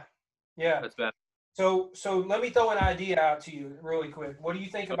 Yeah. That's bad. So let me throw an idea out to you really quick. What do you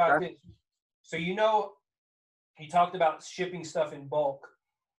think about this? So you know, he talked about shipping stuff in bulk.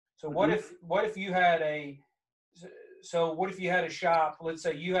 So what if you had a shop? Let's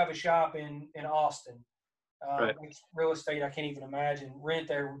say you have a shop in Austin. Which real estate, I can't even imagine. Rent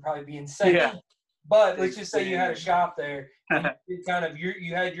there would probably be insane. Yeah. But let's just say you had a shop there. And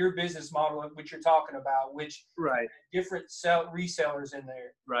you had your business model, which you're talking about, which different resellers in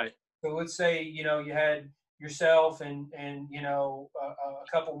there. Right. So let's say, you know, you had yourself and you know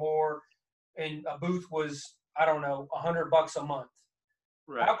a couple more, and a booth was, I don't know, $100 a month.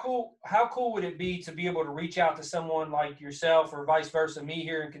 Right. How cool would it be to be able to reach out to someone like yourself or vice versa, me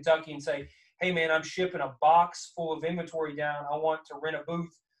here in Kentucky, and say, hey man, I'm shipping a box full of inventory down. I want to rent a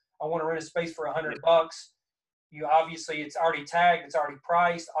booth. I want to rent a space for $100. You obviously, it's already tagged, it's already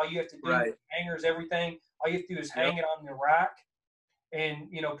priced. All you have to do, hangers, everything. All you have to do is hang it on the rack, and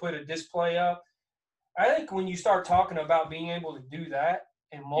you know, put a display up. I think when you start talking about being able to do that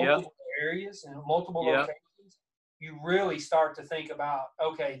in multiple areas and multiple locations, you really start to think about,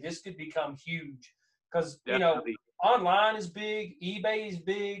 okay, this could become huge. Because, you know, online is big, eBay is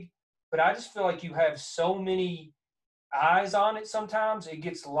big, but I just feel like you have so many eyes on it sometimes, it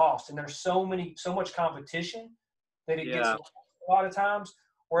gets lost. And there's so much competition that it gets lost a lot of times.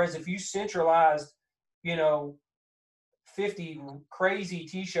 Whereas if you centralized, you know, 50 crazy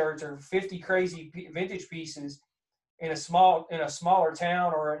T-shirts or 50 crazy vintage pieces, in a smaller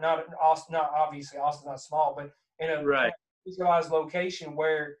town, or not in Austin, not obviously Austin's not small, but in a Right. centralized location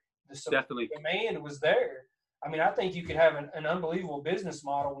where the Definitely. demand was there. I mean, I think you could have an unbelievable business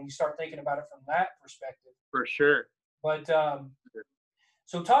model when you start thinking about it from that perspective. For sure. But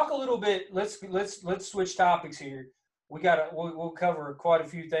so talk a little bit. Let's switch topics here. We'll cover quite a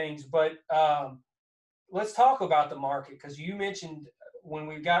few things, but let's talk about the market, because you mentioned when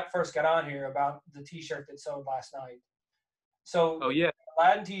we first got on here about the T-shirt that sold last night. So, Oh yeah,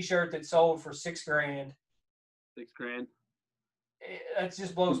 Aladdin T-shirt that sold for $6,000. $6,000. That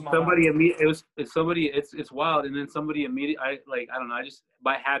just blows my Somebody mind. it's wild, and then somebody immediately, I don't know, I just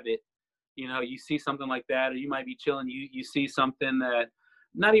by habit, you see something like that, or you might be chilling, you see something that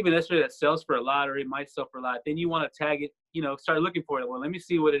not even necessarily that sells for a lot, or it might sell for a lot, then you want to tag it, start looking for it. Well, let me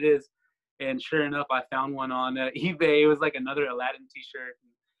see what it is, and sure enough, I found one on eBay. It was like another Aladdin T-shirt.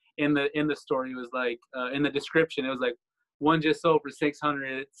 In the story, it was like in the description, it was like one just sold for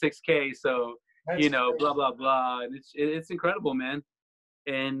 6K. So That's blah blah blah, and it's incredible, man.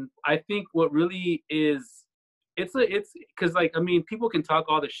 And I think what really is, it's because, like, I mean, people can talk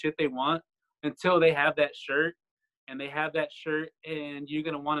all the shit they want until they have that shirt, and you're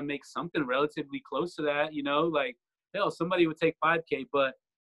gonna want to make something relatively close to that, like, hell, somebody would take 5K, but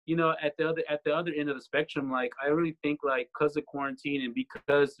at the other end of the spectrum, like, I really think, like, because of quarantine and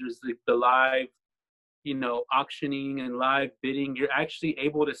because there's the live auctioning and live bidding, you're actually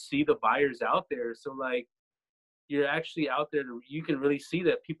able to see the buyers out there. So, like, you're actually out there you can really see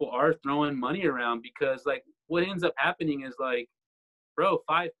that people are throwing money around, because, like, what ends up happening is, like, bro,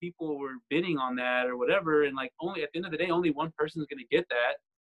 5 people were bidding on that or whatever, and, like, only at the end of the day, only one person's going to get that.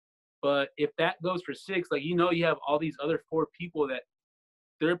 But if that goes for 6, like, you have all these other 4 people that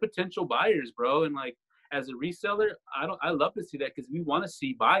they're potential buyers, bro. And, like, as a reseller, I love to see that, because we want to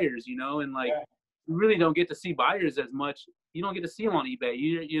see buyers, and, like, Yeah. you really don't get to see buyers as much. You don't get to see them on eBay.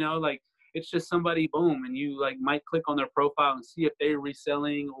 Like, it's just somebody, boom, and you, like, might click on their profile and see if they're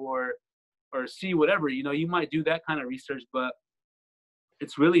reselling or see whatever. You might do that kind of research, but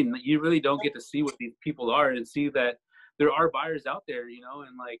you really don't get to see what these people are and see that there are buyers out there.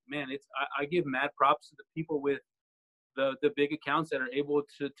 And, like, man, I give mad props to the people with the big accounts that are able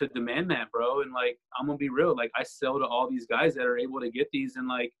to demand that, bro. And, like, I'm gonna be real, like, I sell to all these guys that are able to get these, and,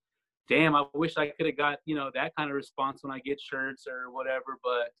 like, damn, I wish I could have got that kind of response when I get shirts or whatever.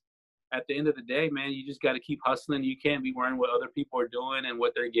 But at the end of the day, man, you just got to keep hustling. You can't be worrying what other people are doing and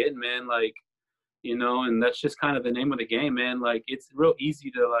what they're getting, man. Like, and that's just kind of the name of the game, man. Like, it's real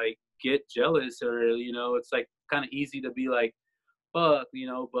easy to, like, get jealous, or it's, like, kind of easy to be like, fuck,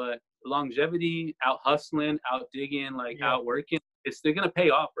 but longevity, out hustling, out digging, like, Yeah. out working, it's still gonna pay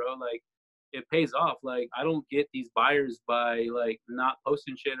off, bro. Like, it pays off. Like, I don't get these buyers by, like, not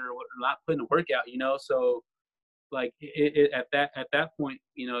posting shit or not putting the work out, So, like, at that point,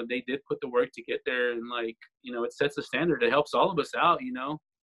 they did put the work to get there, and, like, it sets a standard. It helps all of us out,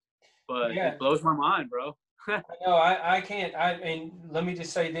 But Yeah. it blows my mind, bro. No, I can't. And let me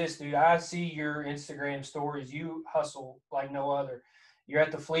just say this, dude. I see your Instagram stories. You hustle like no other. You're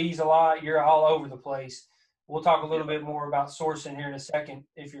at the fleas a lot. You're all over the place. We'll talk a little bit more about sourcing here in a second,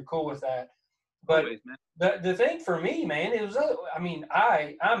 if you're cool with that. But Always, man. the thing for me, man, it was. I mean,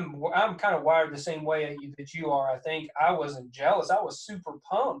 I'm kind of wired the same way that you are. I think I wasn't jealous. I was super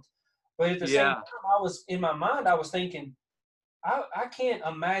pumped, but at the same Yeah. time, I was in my mind. I was thinking, I can't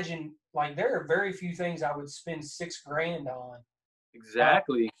imagine. Like, there are very few things I would spend $6,000 on.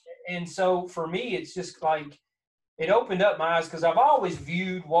 Exactly. And so for me, it's just like, it opened up my eyes, because I've always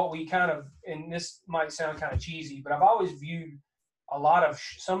viewed what we kind of, and this might sound kind of cheesy, but I've always viewed a lot of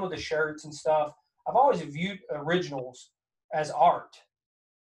some of the shirts and stuff. I've always viewed originals as art.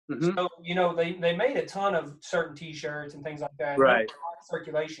 Mhm. So, they made a ton of certain T-shirts and things like that. Right.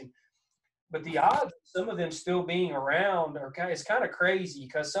 Circulation. But the odds of some of them still being around it's kind of crazy,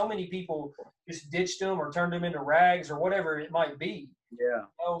 because so many people just ditched them or turned them into rags or whatever it might be. Yeah.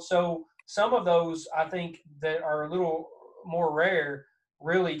 So some of those, I think, that are a little more rare,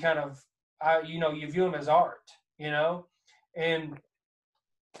 really kind of, you view them as art, and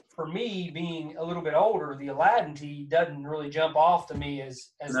for me, being a little bit older, the Aladdin tee doesn't really jump off to me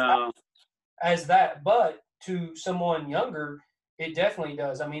as No. that, but to someone younger, it definitely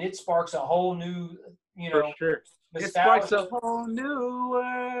does. I mean, it sparks a whole new, For sure. It nostalgia. sparks a whole new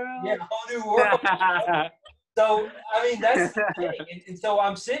world. Yeah, a whole new world. So, I mean, that's the thing. And so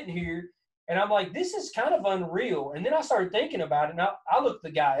I'm sitting here, and I'm like, this is kind of unreal. And then I started thinking about it, and I looked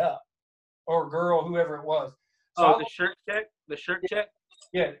the guy up, or girl, whoever it was. So The shirt check.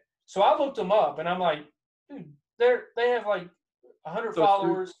 yeah. So I looked them up, and I'm like, dude, they have like 100 So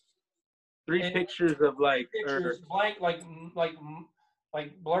followers. Three And pictures of like, pictures, blank, like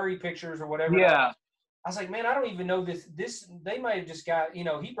blurry pictures or whatever. yeah, I was like, man, I don't even know this. They might have just got,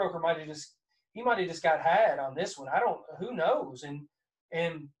 Heat Broker might have just got had on this one. I don't, who knows?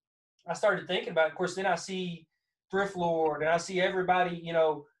 And I started thinking about it. Of course, then I see Thrift Lord and I see everybody,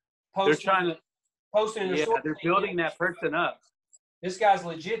 they're posting, trying to, posting in their yeah, store. they're building that person up. This guy's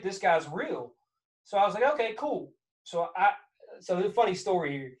legit. This guy's real. So I was like, okay, cool. So a funny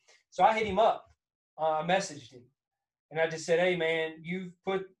story here. So I hit him up. I messaged him. And I just said, hey, man, you've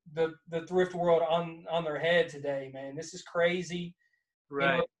put the thrift world on their head today, man. This is crazy.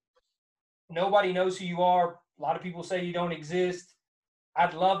 Right. Nobody knows who you are. A lot of people say you don't exist.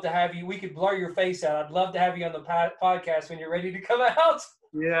 I'd love to have you. We could blur your face out. I'd love to have you on the podcast when you're ready to come out.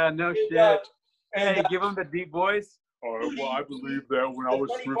 Yeah, no shit. And, Hey, give him the deep voice. Oh, well, I believe that when I was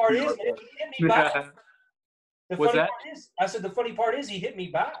the funny part is, thrifty. he hit me back. The What's funny that? part is, I said, the funny part is he hit me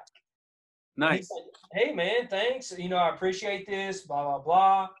back. Nice. He's like, hey, man, thanks. I appreciate this, blah, blah,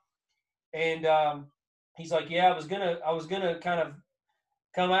 blah. And he's like, yeah, I was gonna kind of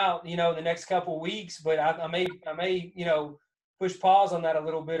come out, the next couple of weeks, but I may, push pause on that a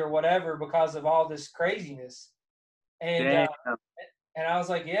little bit or whatever because of all this craziness. And and I was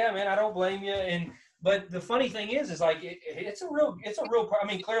like, yeah, man, I don't blame you. But the funny thing is like it's a real. I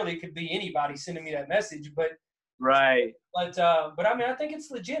mean, clearly it could be anybody sending me that message, but right. But I mean, I think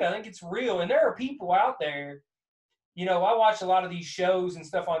it's legit. I think it's real, and there are people out there. I watch a lot of these shows and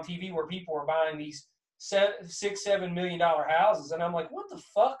stuff on TV where people are buying these $6-7 million houses, and I'm like, what the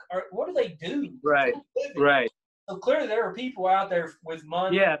fuck? What do they do? Right. Right. So clearly, there are people out there with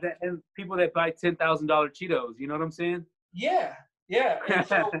money. Yeah, and people that buy $10,000 Cheetos. You know what I'm saying? Yeah, yeah.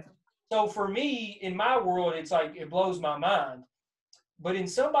 And so for me, in my world, it's like it blows my mind. But in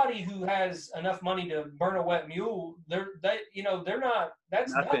somebody who has enough money to burn a wet mule, they're not.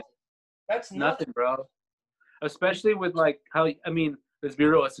 That's nothing. That's nothing, bro. Especially with like how, I mean, let's be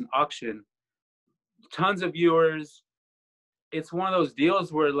real, it's an auction. Tons of viewers. It's one of those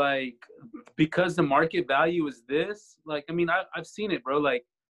deals where like, because the market value is this, like, I mean, I've seen it, bro. Like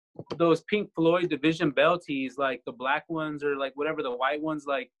those Pink Floyd Division Bell tees, like the black ones or like whatever, the white ones,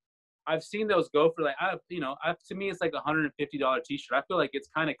 like I've seen those go for like, to me, it's like $150 t-shirt. I feel like it's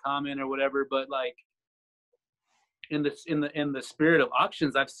kind of common or whatever, but like in the spirit of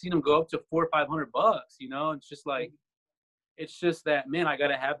auctions, I've seen them go up to $400 or $500. It's just like, it's just that, man, I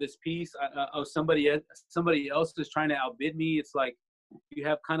gotta have this piece. Somebody else is trying to outbid me. It's like you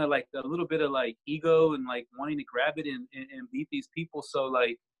have kind of like a little bit of like ego and like wanting to grab it and beat these people. So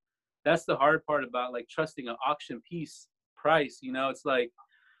like that's the hard part about like trusting an auction piece price. It's like,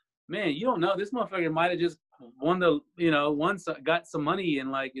 man, you don't know. This motherfucker might have just got some money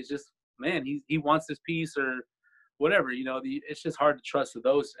and like it's just, man, he wants this piece or whatever. It's just hard to trust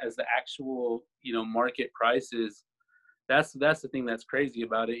those as the actual market prices. That's the thing that's crazy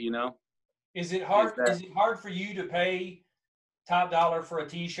about it. Is it hard? Is it hard for you to pay top dollar for a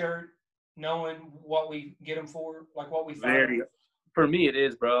T-shirt, knowing what we get them for, like what we find? Very. For me, it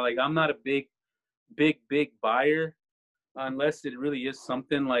is, bro. Like I'm not a big buyer. Unless it really is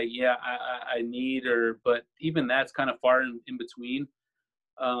something like, yeah, I need, but even that's kind of far in between.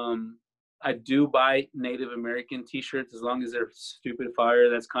 I do buy Native American T-shirts as long as they're stupid fire.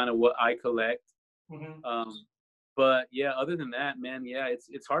 That's kind of what I collect. Mm-hmm. But yeah, other than that, man, yeah,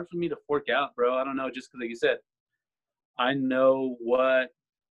 it's hard for me to fork out, bro. I don't know, just because, like you said, I know what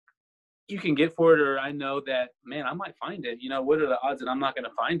you can get for it, or I know that, man, I might find it. What are the odds that I'm not going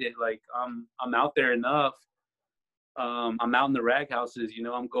to find it? Like I'm out there enough. I'm out in the rag houses,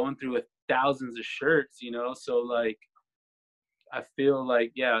 I'm going through with thousands of shirts, so like, I feel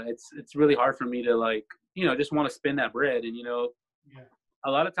like, yeah, it's really hard for me to like, just want to spend that bread. And, yeah. A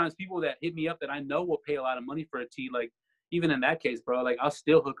lot of times people that hit me up that I know will pay a lot of money for a tee, like even in that case, bro, like I'll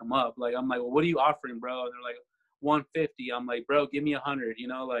still hook them up. Like, I'm like, well, what are you offering, bro? And they're like 150. I'm like, bro, give me 100,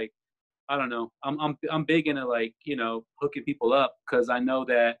 like, I don't know. I'm big into like, hooking people up because I know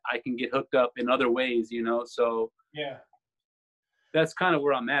that I can get hooked up in other ways, so yeah, that's kind of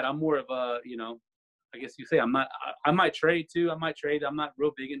where I'm at. I'm more of a, I guess you say I might trade too. I'm not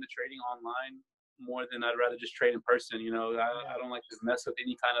real big into trading online more than I'd rather just trade in person. I don't like to mess with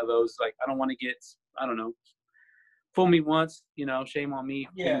any kind of those. Like, I don't want to get, I don't know, fool me once, shame on me.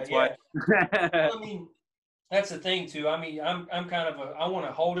 Yeah. I mean, that's the thing too. I mean, I'm kind of I want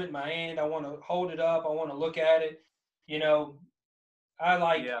to hold it in my hand. I want to hold it up. I want to look at it. I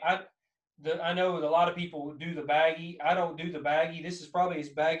like, I know a lot of people do the baggy. I don't do the baggy. This is probably as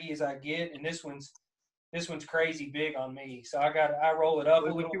baggy as I get, and this one's crazy big on me. So I roll it up a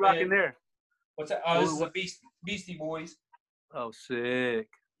little bit. What you rocking there? What's that? Oh, this is a Beastie Boys. Oh, sick.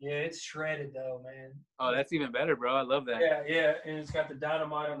 Yeah, it's shredded though, man. Oh, that's even better, bro. I love that. Yeah, yeah, and it's got the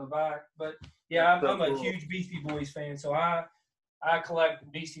dynamite on the back. But yeah, That's so I'm a cool. huge Beastie Boys fan, so I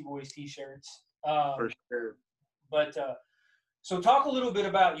collect Beastie Boys T-shirts. For sure. But so talk a little bit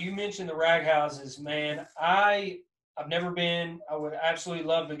about, you mentioned the rag houses, man. I've never been. I would absolutely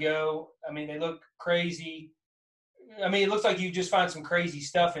love to go. I mean, they look crazy. I mean, it looks like you just find some crazy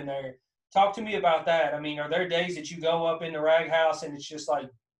stuff in there. Talk to me about that. I mean, are there days that you go up in the rag house and it's just like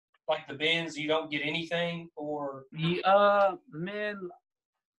the bins, you don't get anything, or? Man,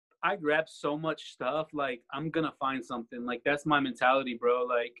 I grab so much stuff. Like, I'm gonna find something. Like, that's my mentality, bro.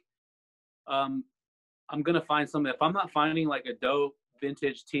 Like, I'm gonna find something. If I'm not finding like a dope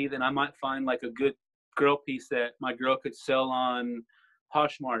vintage tee, then I might find like a good girl piece that my girl could sell on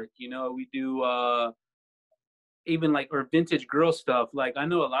Poshmark. You know, we do even like, or vintage girl stuff. Like, I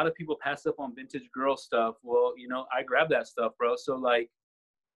know a lot of people pass up on vintage girl stuff. Well, you know, I grab that stuff, bro. So like,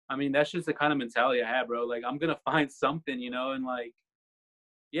 I mean, that's just the kind of mentality I have, bro. Like, I'm gonna find something, you know, and like,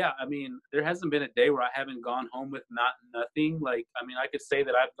 yeah, I mean, there hasn't been a day where I haven't gone home with nothing. Like, I mean, I could say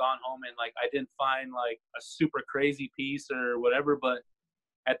that I've gone home and like I didn't find like a super crazy piece or whatever, but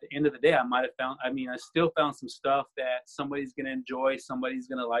at the end of the day, I might have found, I mean, I still found some stuff that somebody's going to enjoy, somebody's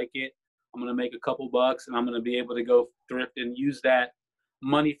going to like it. I'm going to make a couple bucks and I'm going to be able to go thrift and use that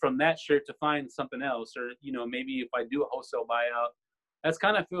money from that shirt to find something else. Or, you know, maybe if I do a wholesale buyout, that's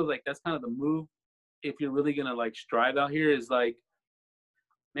kind of feels like that's kind of the move. If you're really going to like strive out here, is like,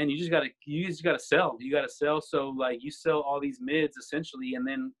 man, you just gotta sell. You gotta sell. So like, you sell all these mids essentially, and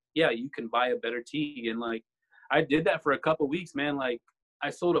then yeah, you can buy a better tee. And like, I did that for a couple weeks, man. Like, I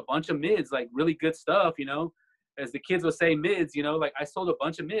sold a bunch of mids, like really good stuff, you know, as the kids would say, mids, you know, like I sold a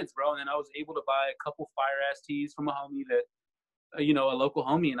bunch of mids, bro. And then I was able to buy a couple fire ass tees from a homie that, you know, a local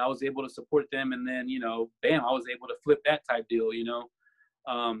homie, and I was able to support them. And then, you know, bam, I was able to flip that type deal, you know.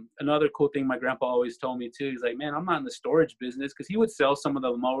 Another cool thing my grandpa always told me too, he's like, man, I'm not in the storage business, because he would sell some of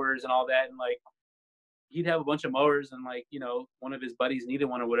the mowers and all that, and like he'd have a bunch of mowers, and like, you know, one of his buddies needed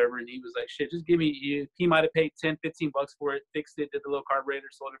one or whatever, and he was like, shit, just give me, he might have paid 10-15 bucks for it, fixed it, did the little carburetor,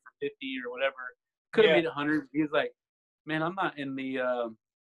 sold it for 50 or whatever, could have made 100. He was like, man, I'm not in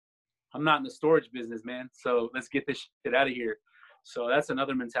the storage business, man, so let's get this shit out of here. So that's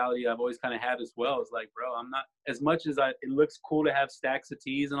another mentality I've always kind of had as well. Is like, bro, I'm not, as much as it looks cool to have stacks of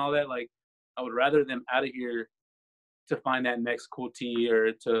tees and all that, like I would rather them out of here to find that next cool tee,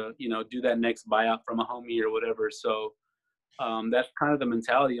 or to, you know, do that next buyout from a homie or whatever. So that's kind of the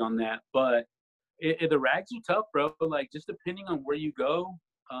mentality on that. But the rags are tough, bro. Like, just depending on where you go,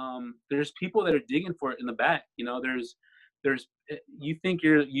 there's people that are digging for it in the back. You know, there's you think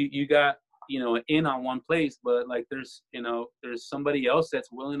you got, you know, in on one place, but like there's, you know, there's somebody else that's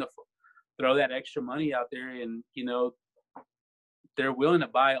willing to throw that extra money out there, and, you know, they're willing to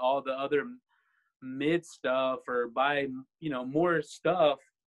buy all the other mid stuff or buy, you know, more stuff.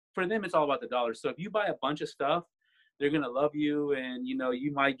 For them, it's all about the dollar. So if you buy a bunch of stuff, they're gonna love you, and, you know,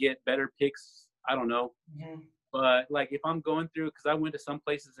 you might get better picks. I don't know. Mm-hmm. But like, if I'm going through, because I went to some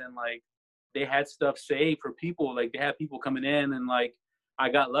places and like they had stuff saved for people, like they had people coming in, and like I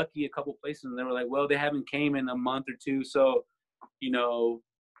got lucky a couple places, and they were like, well, they haven't came in a month or two, so, you know,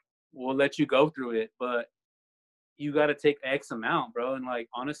 we'll let you go through it, but you got to take X amount, bro. And like,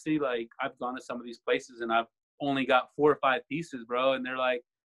 honestly, like I've gone to some of these places and I've only got 4 or 5 pieces, bro. And they're like,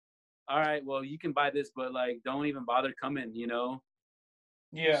 all right, well, you can buy this, but like, don't even bother coming, you know?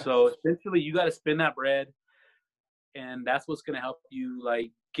 Yeah. So essentially you got to spend that bread, and that's what's going to help you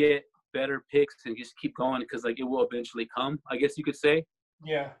like get better picks and just keep going, because like it will eventually come, I guess you could say.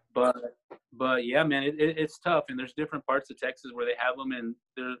 Yeah. But yeah, man, it's tough, and there's different parts of Texas where they have them, and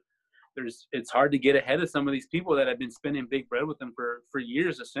it's hard to get ahead of some of these people that have been spending big bread with them for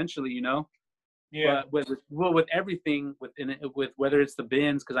years, essentially, you know. Yeah. But with everything with whether it's the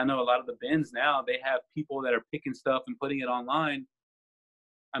bins, because I know a lot of the bins now, they have people that are picking stuff and putting it online.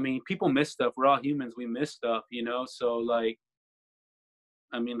 I mean, people miss stuff. We're all humans. We miss stuff, you know. So like,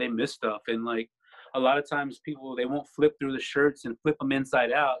 I mean, they miss stuff, and like a lot of times people, they won't flip through the shirts and flip them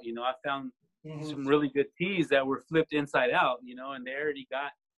inside out. You know, I found some really good tees that were flipped inside out, you know, and they already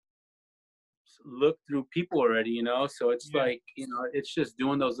got looked through people already, you know. So it's like, you know, it's just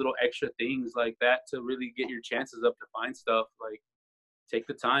doing those little extra things like that to really get your chances up to find stuff. Like, take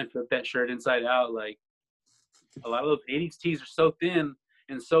the time, flip that shirt inside out. Like, a lot of those 80s tees are so thin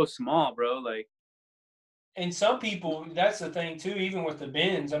and so small, bro. Like, and some people, that's the thing too, even with the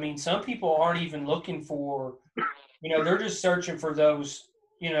bins, I mean, some people aren't even looking for, you know, they're just searching for those,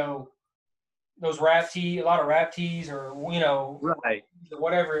 you know, those a lot of rap tees, or, you know, right,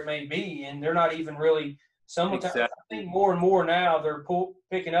 whatever it may be, and they're not even really Sometimes I Exactly. think more and more now they're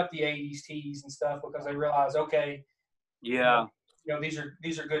picking up the 80s tees and stuff because they realize, okay, Yeah,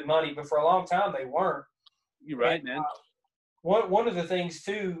 these are good money. But for a long time they weren't. you're And right, man. one of the things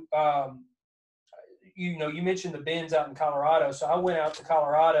too, you mentioned the bins out in Colorado. So I went out to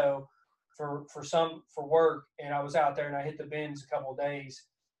Colorado for work, and I was out there and I hit the bins a couple of days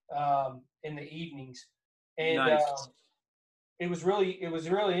in the evenings, and Nice. it was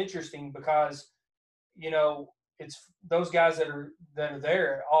really interesting because it's those guys that are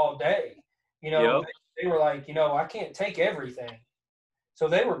there all day. Yep. They were like, I can't take everything, so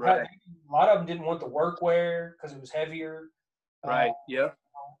they were Right. a lot of them didn't want the workwear because it was heavier. Right. Yep.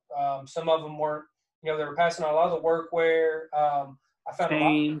 Some of them weren't. They were passing on a lot of the workwear. I found a lot of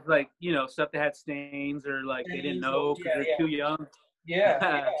Stains, like, stuff that had stains, or like they didn't things. know because they're too young.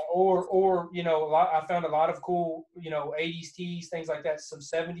 Yeah. Or I found a lot of cool 80s tees, things like that, some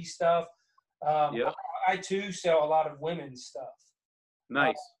 70s stuff. Yep. I too sell a lot of women's stuff.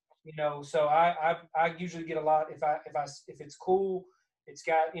 Nice. So I usually get a lot if it's cool, it's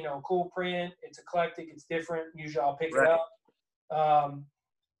got cool print, it's eclectic, it's different. Usually I'll pick it Right. up.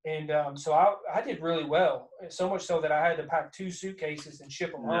 So I did really well, so much so that I had to pack 2 suitcases and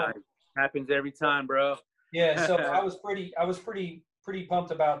ship them Nice. home. Happens every time, bro. Yeah, so I was pretty pumped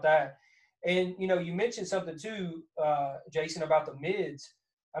about that. And you mentioned something too, Jason, about the mids.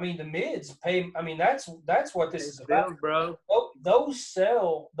 I mean, the mids pay. I mean, that's what this is about, Bills, bro. Those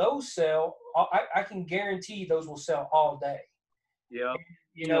sell. I can guarantee those will sell all day. Yep.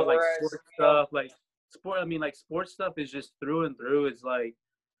 Like Whereas, sports stuff, like sports stuff is just through and through. It's like,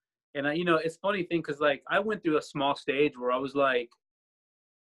 and it's funny thing because like I went through a small stage where I was like,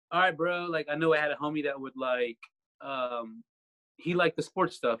 all right, bro. Like I know I had a homie that would like, he liked the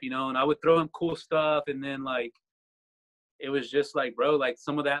sports stuff, and I would throw him cool stuff, and then like, it was just like, bro, like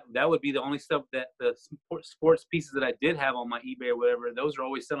some of that would be the only stuff that the sports pieces that I did have on my eBay or whatever. Those are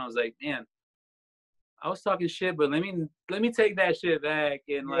always selling. I was like, man, I was talking shit, but let me take that shit back.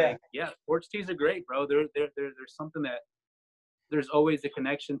 And like, yeah, sports tees are great, bro. There's something that there's always a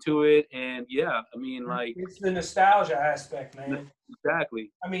connection to it. And yeah, I mean, like, it's the nostalgia aspect, man.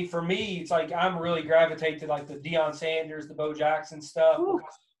 Exactly. I mean, for me, it's like I'm really gravitate to like the Deion Sanders, the Bo Jackson stuff.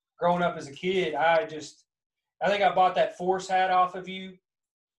 Growing up as a kid, I think I bought that Force hat off of you.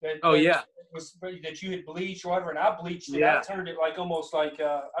 That you had bleached or whatever, and I bleached it. Yeah. I turned it like almost like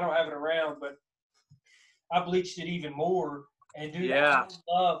I don't have it around, but I bleached it even more. And dude, Yeah. I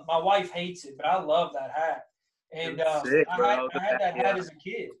love. My wife hates it, but I love that hat. And sick, I bro. had that hat as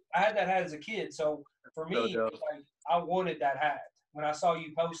a kid. So for me, So it was like I wanted that hat when I saw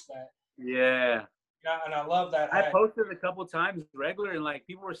you post that. Yeah. And I love that hat. I posted a couple times regular, and like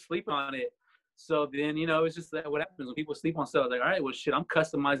people were sleeping on it. So then, it's just that what happens when people sleep on stuff. Like, all right, well, shit, I'm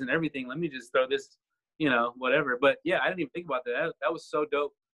customizing everything. Let me just throw this, whatever. But yeah, I didn't even think about that. That was so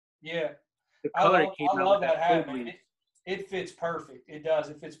dope. Yeah. The color came out. I love that hat, man. It fits perfect. It does.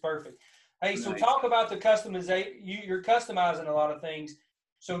 It fits perfect. Hey, so talk about the customization. You're customizing a lot of things.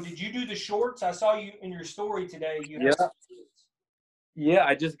 So did you do the shorts? I saw you in your story today. Yeah,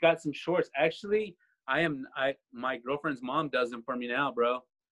 I just got some shorts. Actually, my girlfriend's mom does them for me now, bro.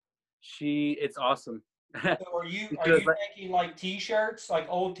 It's awesome. So are you making like t-shirts, like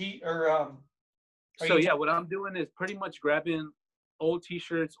old what I'm doing is pretty much grabbing old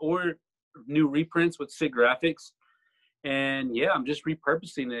t-shirts or new reprints with sick graphics, and yeah, I'm just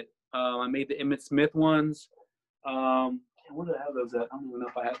repurposing it. I made the Emmitt Smith ones. Where did I have those at? I don't even know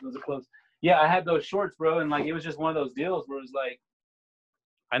if I had those close. Yeah, I had those shorts, bro, and like it was just one of those deals where it was like,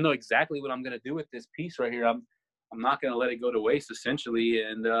 I know exactly what I'm gonna do with this piece right here. I'm not gonna let it go to waste, essentially,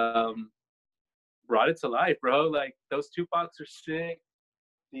 and brought it to life, bro. Like those Tupacs are sick.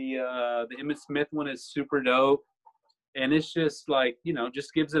 The Emmitt Smith one is super dope, and it's just like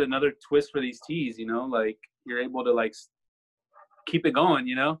just gives it another twist for these tees. Like you're able to like keep it going.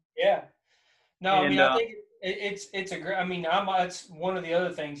 Yeah. No, I mean I think it's a great. I mean it's one of the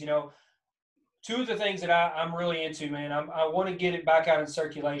other things. Two of the things that I'm really into, man, I want to get it back out in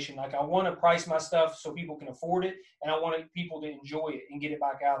circulation. Like I want to price my stuff so people can afford it, and I want people to enjoy it and get it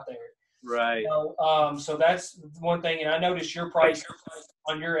back out there. Right. So that's one thing. And I noticed your price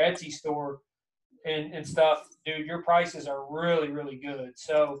on your Etsy store and stuff, dude. Your prices are really, really good.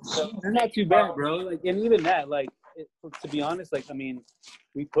 So they're not too bad, bro. Like, and even that, like, to be honest, like, I mean,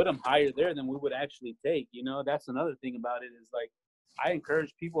 we put them higher there than we would actually take. That's another thing about it is like, I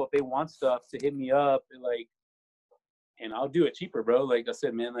encourage people if they want stuff to hit me up and I'll do it cheaper, bro. Like I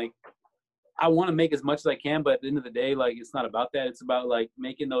said, man, like I want to make as much as I can, but at the end of the day, like it's not about that. It's about like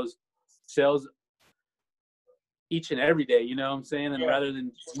making those sales each and every day, you know what I'm saying? And Yeah. rather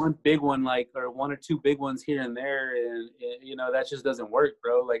than one big one, like, or one or two big ones here and there, and you know, that just doesn't work,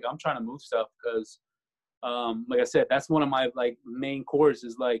 bro. Like, I'm trying to move stuff because, like I said, that's one of my like main cores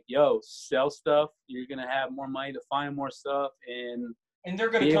is like, yo, sell stuff. You're gonna have more money to find more stuff, and they're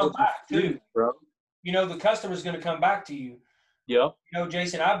going be to able come back to too. bro. You know, the customer's going to come back to you. Yep. You know,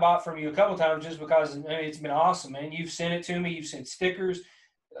 Jason, I bought from you a couple times just because, I mean, it's been awesome, man. You've sent it to me. You've sent stickers.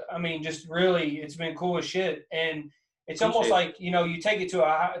 I mean, just really, it's been cool as shit. And it's almost like, you know, you take it to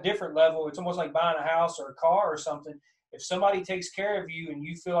a different level. It's almost like buying a house or a car or something. If somebody takes care of you and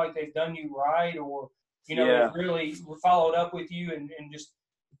you feel like they've done you right, or, you know, they've really followed up with you and just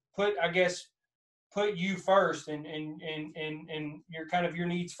put you first and your kind of your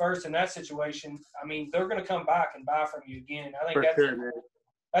needs first in that situation, I mean, they're going to come back and buy from you again. I think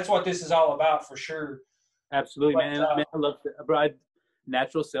that's what this is all about for sure. Absolutely, man. I love it, bro.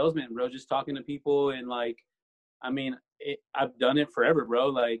 Natural salesman, bro. Just talking to people and like, I mean, I've done it forever, bro.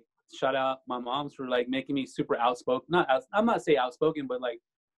 Like, shout out my moms for like making me super outspoken. I'm not saying outspoken, but like,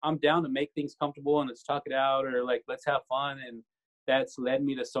 I'm down to make things comfortable and let's talk it out, or like, let's have fun. And that's led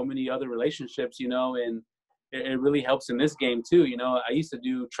me to so many other relationships, you know, and it really helps in this game too. You know, I used to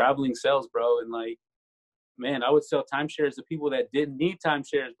do traveling sales, bro. And like, man, I would sell timeshares to people that didn't need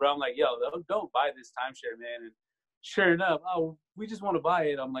timeshares, bro. I'm like, yo, don't buy this timeshare, man. And sure enough, oh, we just want to buy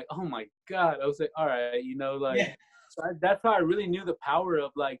it. I'm like, oh my God. I was like, all right, you know, like, so that's how I really knew the power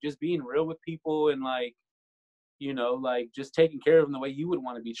of like just being real with people and like, you know, like just taking care of them the way you would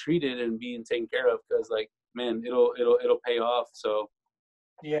want to be treated and being taken care of. Cause like, man, it'll pay off. So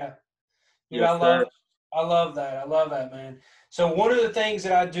yeah, yes, I love that. I love that, man. So one of the things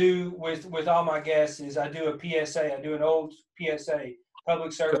that I do with all my guests is I do a PSA. I do an old PSA,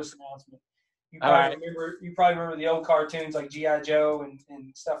 public service announcement. You probably remember the old cartoons like G.I. Joe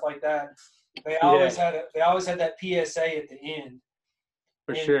and stuff like that. They always had that PSA at the end.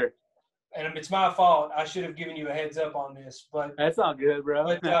 For sure. And it's my fault. I should have given you a heads up on this, but that's all good,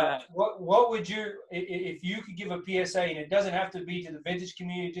 bro. But what would if you could give a PSA, and it doesn't have to be to the vintage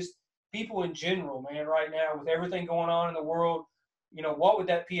community, just people in general, man, right now with everything going on in the world, you know, what would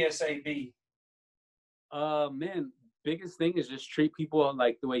that PSA be? Man, biggest thing is just treat people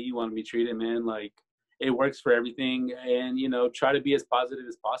like the way you want to be treated, man. Like, it works for everything, and you know, try to be as positive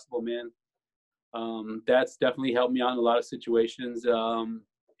as possible, man. That's definitely helped me out in a lot of situations.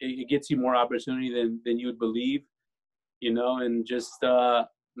 It gets you more opportunity than you would believe, you know, and just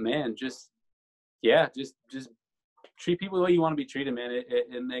man, just treat people the way you want to be treated, man.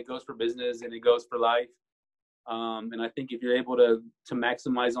 And it goes for business and it goes for life. And I think if you're able to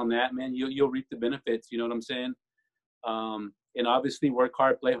maximize on that, man, you'll reap the benefits. You know what I'm saying? And obviously work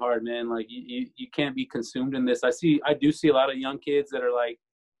hard, play hard, man. Like you can't be consumed in this. I do see a lot of young kids that are like,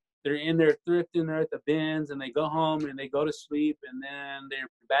 they're in there thrifting, they're at the bins, and they go home and they go to sleep, and then they're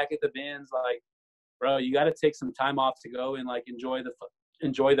back at the bins. Like, bro, you got to take some time off to go and like enjoy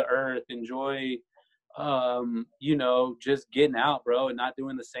the earth, enjoy, you know, just getting out, bro, and not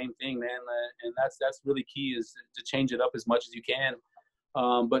doing the same thing, man. And that's really key, is to change it up as much as you can.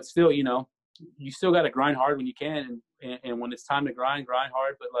 But still, you know, you still got to grind hard when you can, and when it's time to grind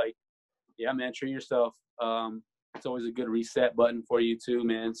hard. But like, yeah, man, treat yourself. It's always a good reset button for you too,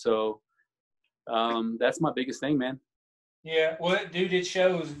 man. So that's my biggest thing, man. Yeah, well, dude, it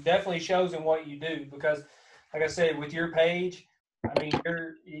definitely shows in what you do, because like I said, with your page, I mean,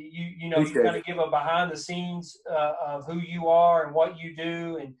 you know, you kind of give a behind the scenes of who you are and what you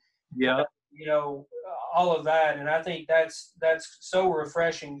do, and you know, all of that. And I think that's so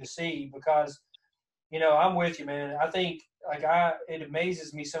refreshing to see, because, you know, I'm with you, man. I think it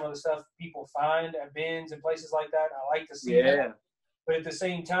amazes me some of the stuff people find at bins and places like that. I like to see that. But at the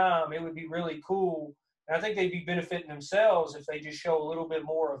same time, it would be really cool. And I think they'd be benefiting themselves if they just show a little bit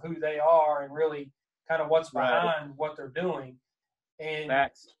more of who they are and really kind of what's behind what they're doing. And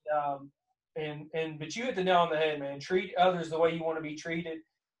but you hit the nail on the head, man. Treat others the way you want to be treated.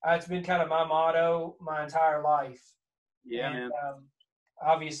 It's been kind of my motto my entire life. Yeah, and, man.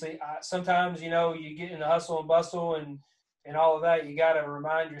 Obviously, sometimes, you know, you get in the hustle and bustle and all of that. You got to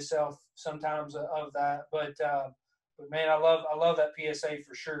remind yourself sometimes of that. But man, I love that PSA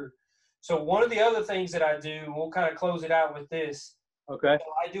for sure. So one of the other things that I do, we'll kind of close it out with this. Okay. So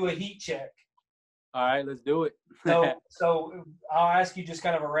I do a heat check. All right, let's do it. So I'll ask you just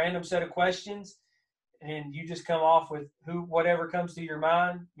kind of a random set of questions, and you just come off with whatever comes to your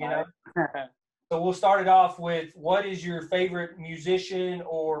mind, you know. So we'll start it off with, what is your favorite musician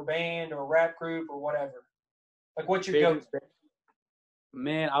or band or rap group or whatever? Like, what's your go-to?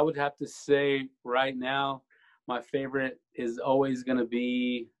 Man, I would have to say right now, my favorite is always going to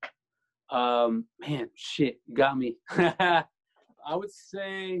be Man, shit, you got me. I would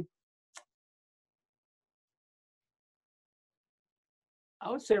say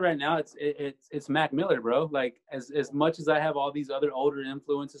right now it's Mac Miller, bro. Like as much as I have all these other older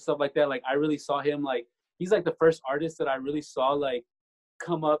influences, stuff like that, like I really saw him, like he's like the first artist that I really saw like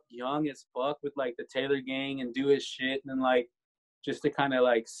come up young as fuck with like the Taylor Gang and do his shit, and then like just to kind of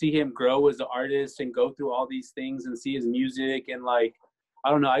like see him grow as an artist and go through all these things and see his music, and like I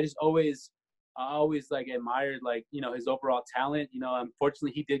don't know, I always like admired like, you know, his overall talent. You know,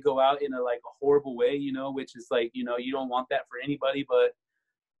 unfortunately he did go out in a like a horrible way, you know, which is like, you know, you don't want that for anybody, but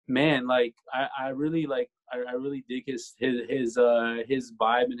man, like I really like I really dig his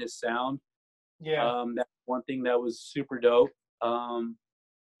vibe and his sound. Yeah. That's one thing that was super dope.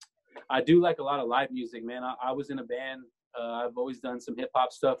 I do like a lot of live music, man. I was in a band. I've always done some hip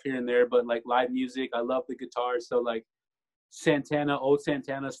hop stuff here and there, but like live music, I love the guitar. So like Santana, old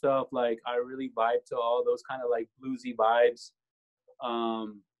Santana stuff, like I really vibe to all those kind of like bluesy vibes.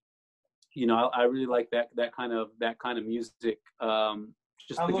 You know, I really like that kind of music.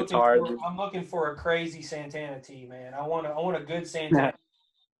 Just the guitar. I'm looking for a crazy Santana tee, man. I want a good Santana.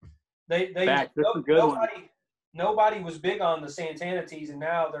 Nobody was big on the Santana tees, and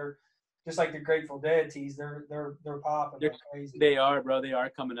now they're just like the Grateful Dead tees. They're popping. They're crazy. They are, bro. They are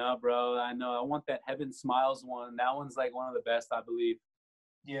coming up, bro. I know. I want that Heaven Smiles one. That one's like one of the best, I believe.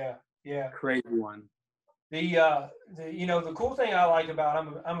 Yeah, yeah. Crazy one. The you know, the cool thing I like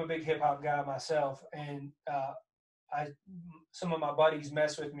about I'm a big hip hop guy myself, and some of my buddies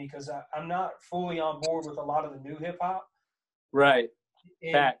mess with me because I'm not fully on board with a lot of the new hip hop. Right.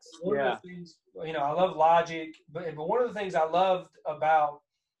 And facts. One Yeah. of the things, you know, I love Logic, but one of the things I loved about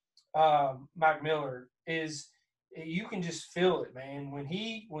Mac Miller is you can just feel it, man. When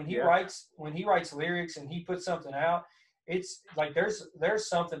he writes lyrics and he puts something out, it's like there's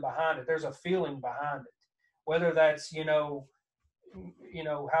something behind it. There's a feeling behind it, whether that's you know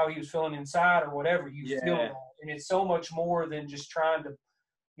how he was feeling inside or whatever. You feel that, and it's so much more than just trying to,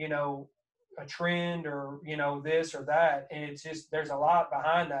 you know, a trend or you know this or that. And it's just there's a lot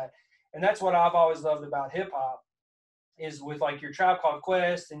behind that, and that's what I've always loved about hip hop. Is with like your Tribe Called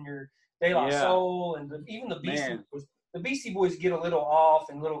Quest and your De La Soul and even the Beastie Boys. The Beastie Boys get a little off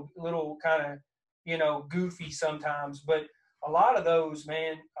and little kind of, you know, goofy sometimes, but a lot of those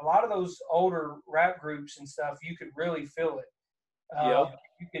older rap groups and stuff, you could really feel it.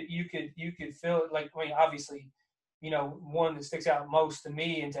 You could feel it. Like, I mean, obviously, you know, one that sticks out most to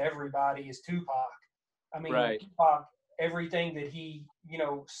me and to everybody is Tupac. I mean, Tupac, everything that he, you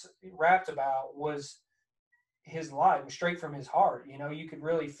know, rapped about was his life, straight from his heart. You know, you could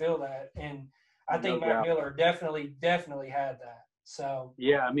really feel that, and I think Mac Miller definitely had that. So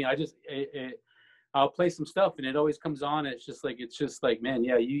yeah, I mean, I'll play some stuff and it always comes on. It's just like, man,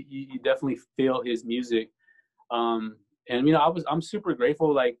 yeah, you definitely feel his music. And you know, I'm super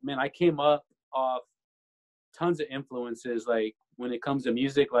grateful. Like, man, I came up off tons of influences. Like when it comes to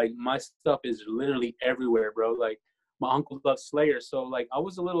music, like my stuff is literally everywhere, bro. Like my uncle loved Slayer, so like I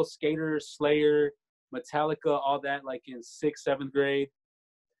was a little Skater, Slayer, Metallica, all that, like in 6th, 7th grade.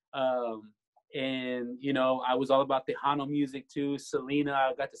 And you know, I was all about Tejano music too. Selena,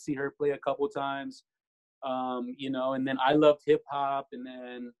 I got to see her play a couple times. You know, and then I loved hip hop, and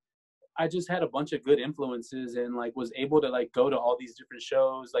then I just had a bunch of good influences and like was able to like go to all these different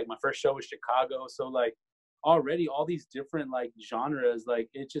shows. Like my first show was Chicago, so like already all these different like genres, like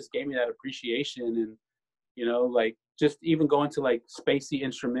it just gave me that appreciation. And you know, like just even going to like spacey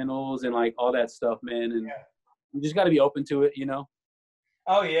instrumentals and like all that stuff, man. And you just got to be open to it, you know.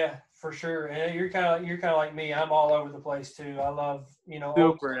 Oh yeah, for sure. And you're kind of like me. I'm all over the place too. I love, you know,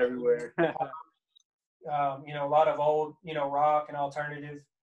 super everywhere. You know, a lot of old, you know, rock and alternative.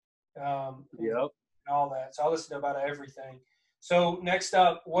 And all that. So I listen to about everything. So next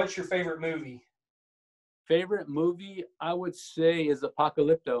up, what's your favorite movie? Favorite movie, I would say, is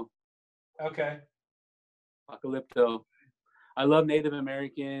Apocalypto. Okay. Apocalypto. I love Native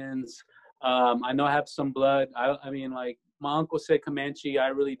Americans. I know I have some blood. I mean, like my uncle said Comanche. I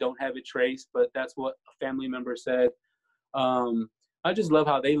really don't have it traced, but that's what a family member said. I just love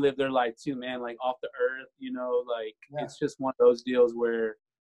how they live their life too, man. Like off the earth, you know. Like it's just one of those deals where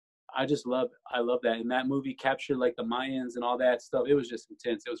I love that. And that movie captured like the Mayans and all that stuff. It was just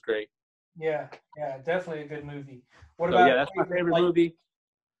intense. It was great. Yeah, definitely a good movie. That's my favorite movie.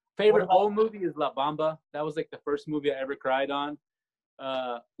 Favorite old movie is La Bamba. That was like the first movie I ever cried on.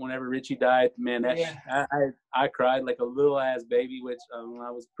 Whenever Richie died, man, I cried like a little ass baby, which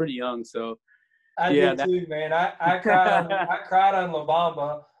I was pretty young. So I did too, man. I cried on La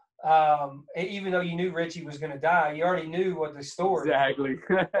Bamba. Even though you knew Richie was going to die, you already knew what the story. Exactly.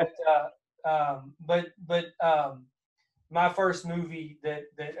 But, my first movie that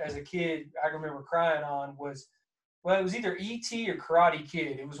as a kid I remember crying on was, well, it was either E.T. or Karate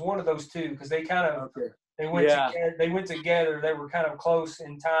Kid. It was one of those two because they kind of Okay. they went Yeah. together. They went together. They were kind of close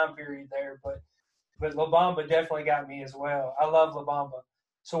in time period there, but La Bamba definitely got me as well. I love La Bamba.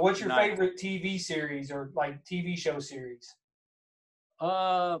 So, what's your Nice. favorite TV series or like TV show series?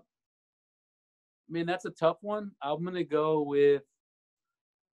 Man, that's a tough one. I'm gonna go with.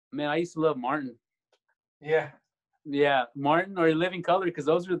 Man, I used to love Martin. Yeah, Yeah, Martin or Living Color, because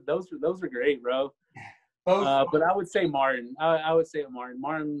those were great, bro. both. But I would say Martin. I would say Martin.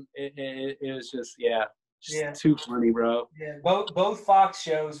 Martin, it was just too funny, bro. Yeah, both Fox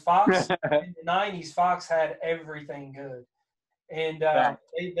shows. Fox in the '90s, Fox had everything good, and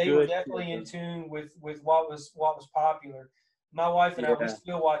they were Good definitely shit, in tune with what was popular. My wife and I, we Yeah.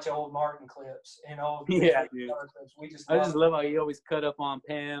 still watch old Martin clips and old Yeah, Living dude. Color clips. We just I love just it. love how he always cut up on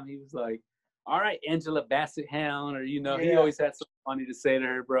Pam. He was like, "All right, Angela Bassett Hound," or he Yeah. always had something funny to say to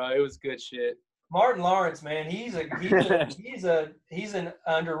her, bro. It was good shit. Martin Lawrence, man, he's an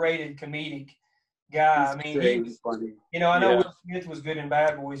underrated comedic guy. I mean, he was, funny. I know Will Smith was good in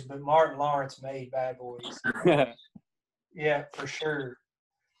Bad Boys, but Martin Lawrence made Bad Boys. Yeah, for sure.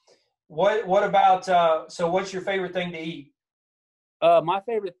 What about so what's your favorite thing to eat? My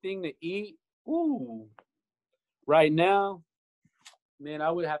favorite thing to eat, right now, man,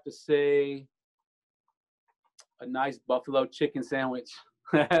 I would have to say a nice buffalo chicken sandwich.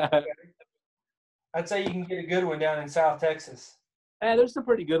 I'd say you can get a good one down in South Texas. There's some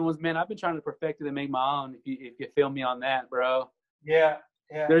pretty good ones, man. I've been trying to perfect it and make my own. If you feel me on that, bro. Yeah.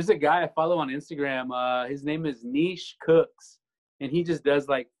 There's a guy I follow on Instagram. His name is Niche Cooks, and he just does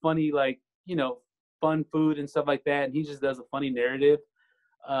like funny, like fun food and stuff like that. And he just does a funny narrative.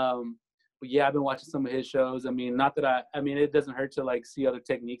 But yeah, I've been watching some of his shows. I mean, not that I mean, it doesn't hurt to like see other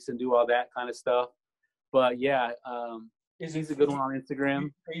techniques and do all that kind of stuff. But yeah, he's a good one on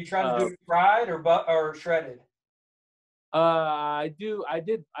Instagram. Are you trying to do it fried or shredded? I did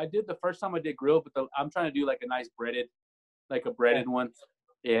the first time I did grilled, but I'm trying to do like a nice breaded one.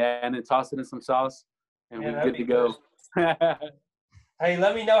 Yeah, and then toss it in some sauce, and we're good to go. Hey,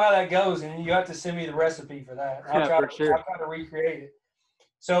 let me know how that goes, and you have to send me the recipe for that. I'll try to recreate it.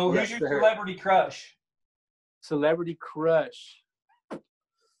 So, who's your celebrity crush? Celebrity crush.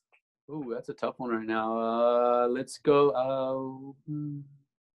 Ooh, that's a tough one right now. Let's go. Damn.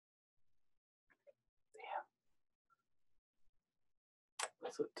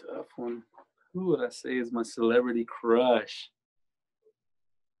 That's a tough one. Who would I say is my celebrity crush?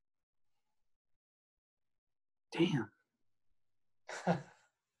 Damn.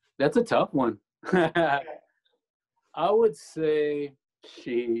 That's a tough one. I would say,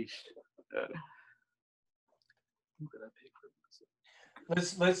 sheesh. Who could I pick for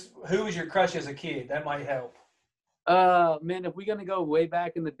myself? Who was your crush as a kid? That might help. Man, if we're gonna go way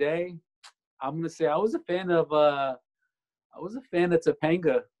back in the day, I'm gonna say I was a fan of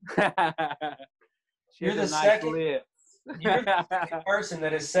Topanga. You're the second person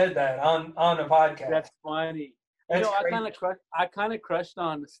that has said that on a podcast. That's funny. That's I kind of crushed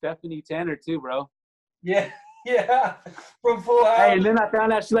on Stephanie Tanner too, bro. Yeah, from Full House. Hey, and then I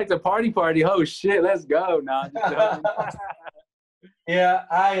found out she likes a party. Oh shit, let's go! Nah,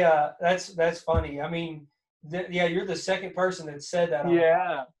 yeah, that's funny. I mean, you're the second person that said that.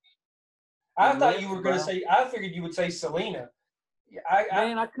 Yeah. I thought you were going to say. I figured you would say Selena.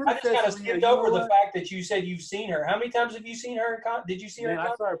 I just kind of skipped over the fact that you said you've seen her. How many times have you seen her? Did you see her?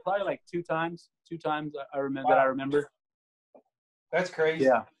 I saw her probably like two times. I remember that. I remember. That's crazy.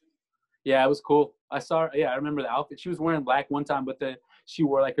 Yeah, it was cool. I saw her. Yeah, I remember the outfit. She was wearing black one time, but she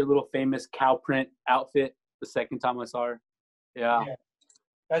wore like her little famous cow print outfit the second time I saw her. Yeah.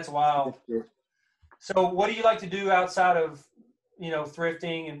 That's wild. So, what do you like to do outside of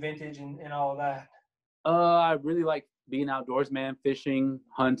thrifting and vintage and all of that? I really like being outdoors, man. Fishing,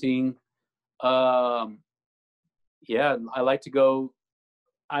 hunting. Yeah, I like to go.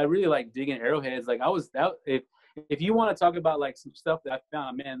 I really like digging arrowheads. Like if you want to talk about like some stuff that I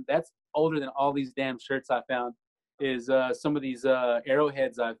found, man, that's older than all these damn shirts I found. Is some of these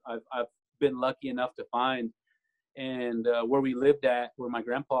arrowheads I've been lucky enough to find, and where my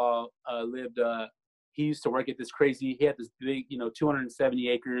grandpa lived. He used to work at this crazy. He had this big, 270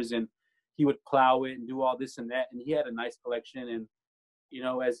 acres, and he would plow it and do all this and that. And he had a nice collection. And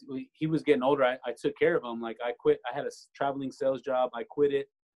as he was getting older, I took care of him. Like I quit. I had a traveling sales job. I quit it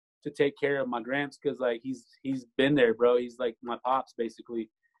to take care of my gramps because like he's been there, bro. He's like my pops basically.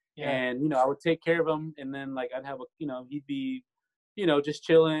 Yeah. And I would take care of him, and then like I'd have he'd be you know, just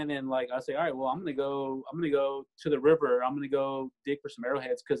chilling, and like I say, all right, well, I'm gonna go to the river. I'm gonna go dig for some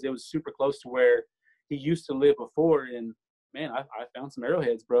arrowheads because it was super close to where he used to live before. And man, I found some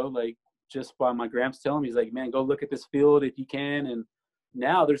arrowheads, bro. Like just by my gramps telling me, he's like, man, go look at this field if you can. And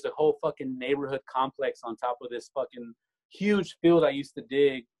now there's a whole fucking neighborhood complex on top of this fucking huge field I used to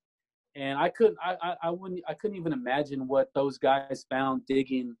dig. And I couldn't even imagine what those guys found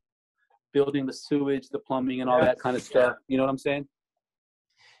digging, building the sewage, the plumbing, and all that kind of stuff. You know what I'm saying?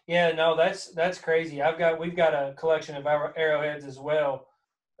 Yeah, no, that's crazy. We've got a collection of arrowheads as well,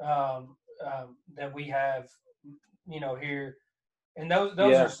 that we have, you know, here, and those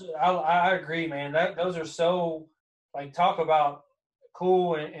are. I agree, man. Those are so, like, talk about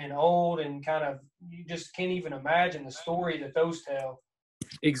cool and old, and kind of, you just can't even imagine the story that those tell.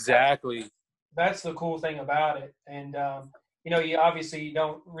 Exactly. That's the cool thing about it. And you know, you obviously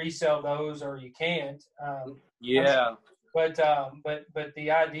don't resell those, or you can't. Yeah. But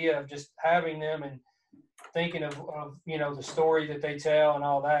the idea of just having them and thinking of you know, the story that they tell and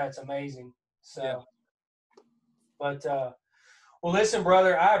all that, it's amazing. So, yeah. But well, listen,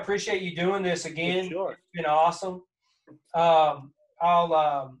 brother, I appreciate you doing this again. Sure. It's been awesome. I'll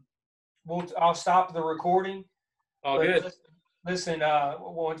stop the recording. All good. Listen,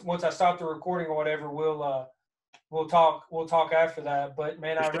 once I stop the recording or whatever, we'll talk after that. But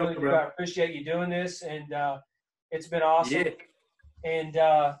man, I really do. I appreciate you doing this, and it's been awesome. Yeah. And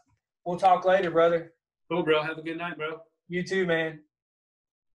we'll talk later, brother. Cool, bro. Have a good night, bro. You too, man.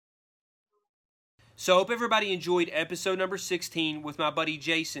 So I hope everybody enjoyed episode number 16 with my buddy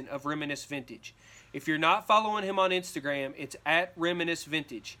Jason of Reminisce Vintage. If you're not following him on Instagram, it's at Reminisce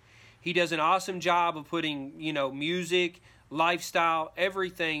Vintage. He does an awesome job of putting, you know, music, lifestyle,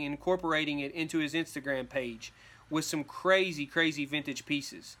 everything, incorporating it into his Instagram page with some crazy, crazy vintage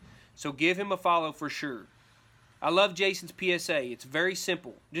pieces. So give him a follow for sure. I love Jason's PSA. It's very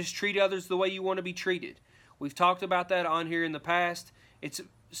simple. Just treat others the way you want to be treated. We've talked about that on here in the past. It's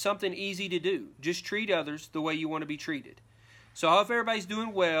something easy to do. Just treat others the way you want to be treated. So I hope everybody's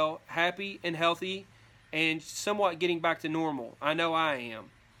doing well, happy and healthy, and somewhat getting back to normal. I know I am.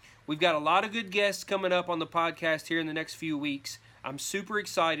 We've got a lot of good guests coming up on the podcast here in the next few weeks. I'm super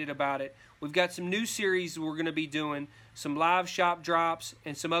excited about it. We've got some new series we're going to be doing, some live shop drops,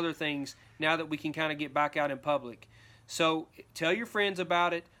 and some other things now that we can kind of get back out in public. So tell your friends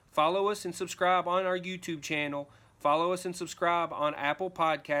about it. Follow us and subscribe on our YouTube channel. Follow us and subscribe on Apple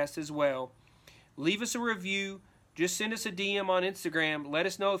Podcasts as well. Leave us a review. Just send us a DM on Instagram. Let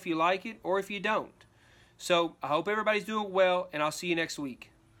us know if you like it or if you don't. So I hope everybody's doing well, and I'll see you next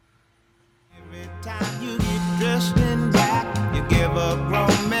week. Every time you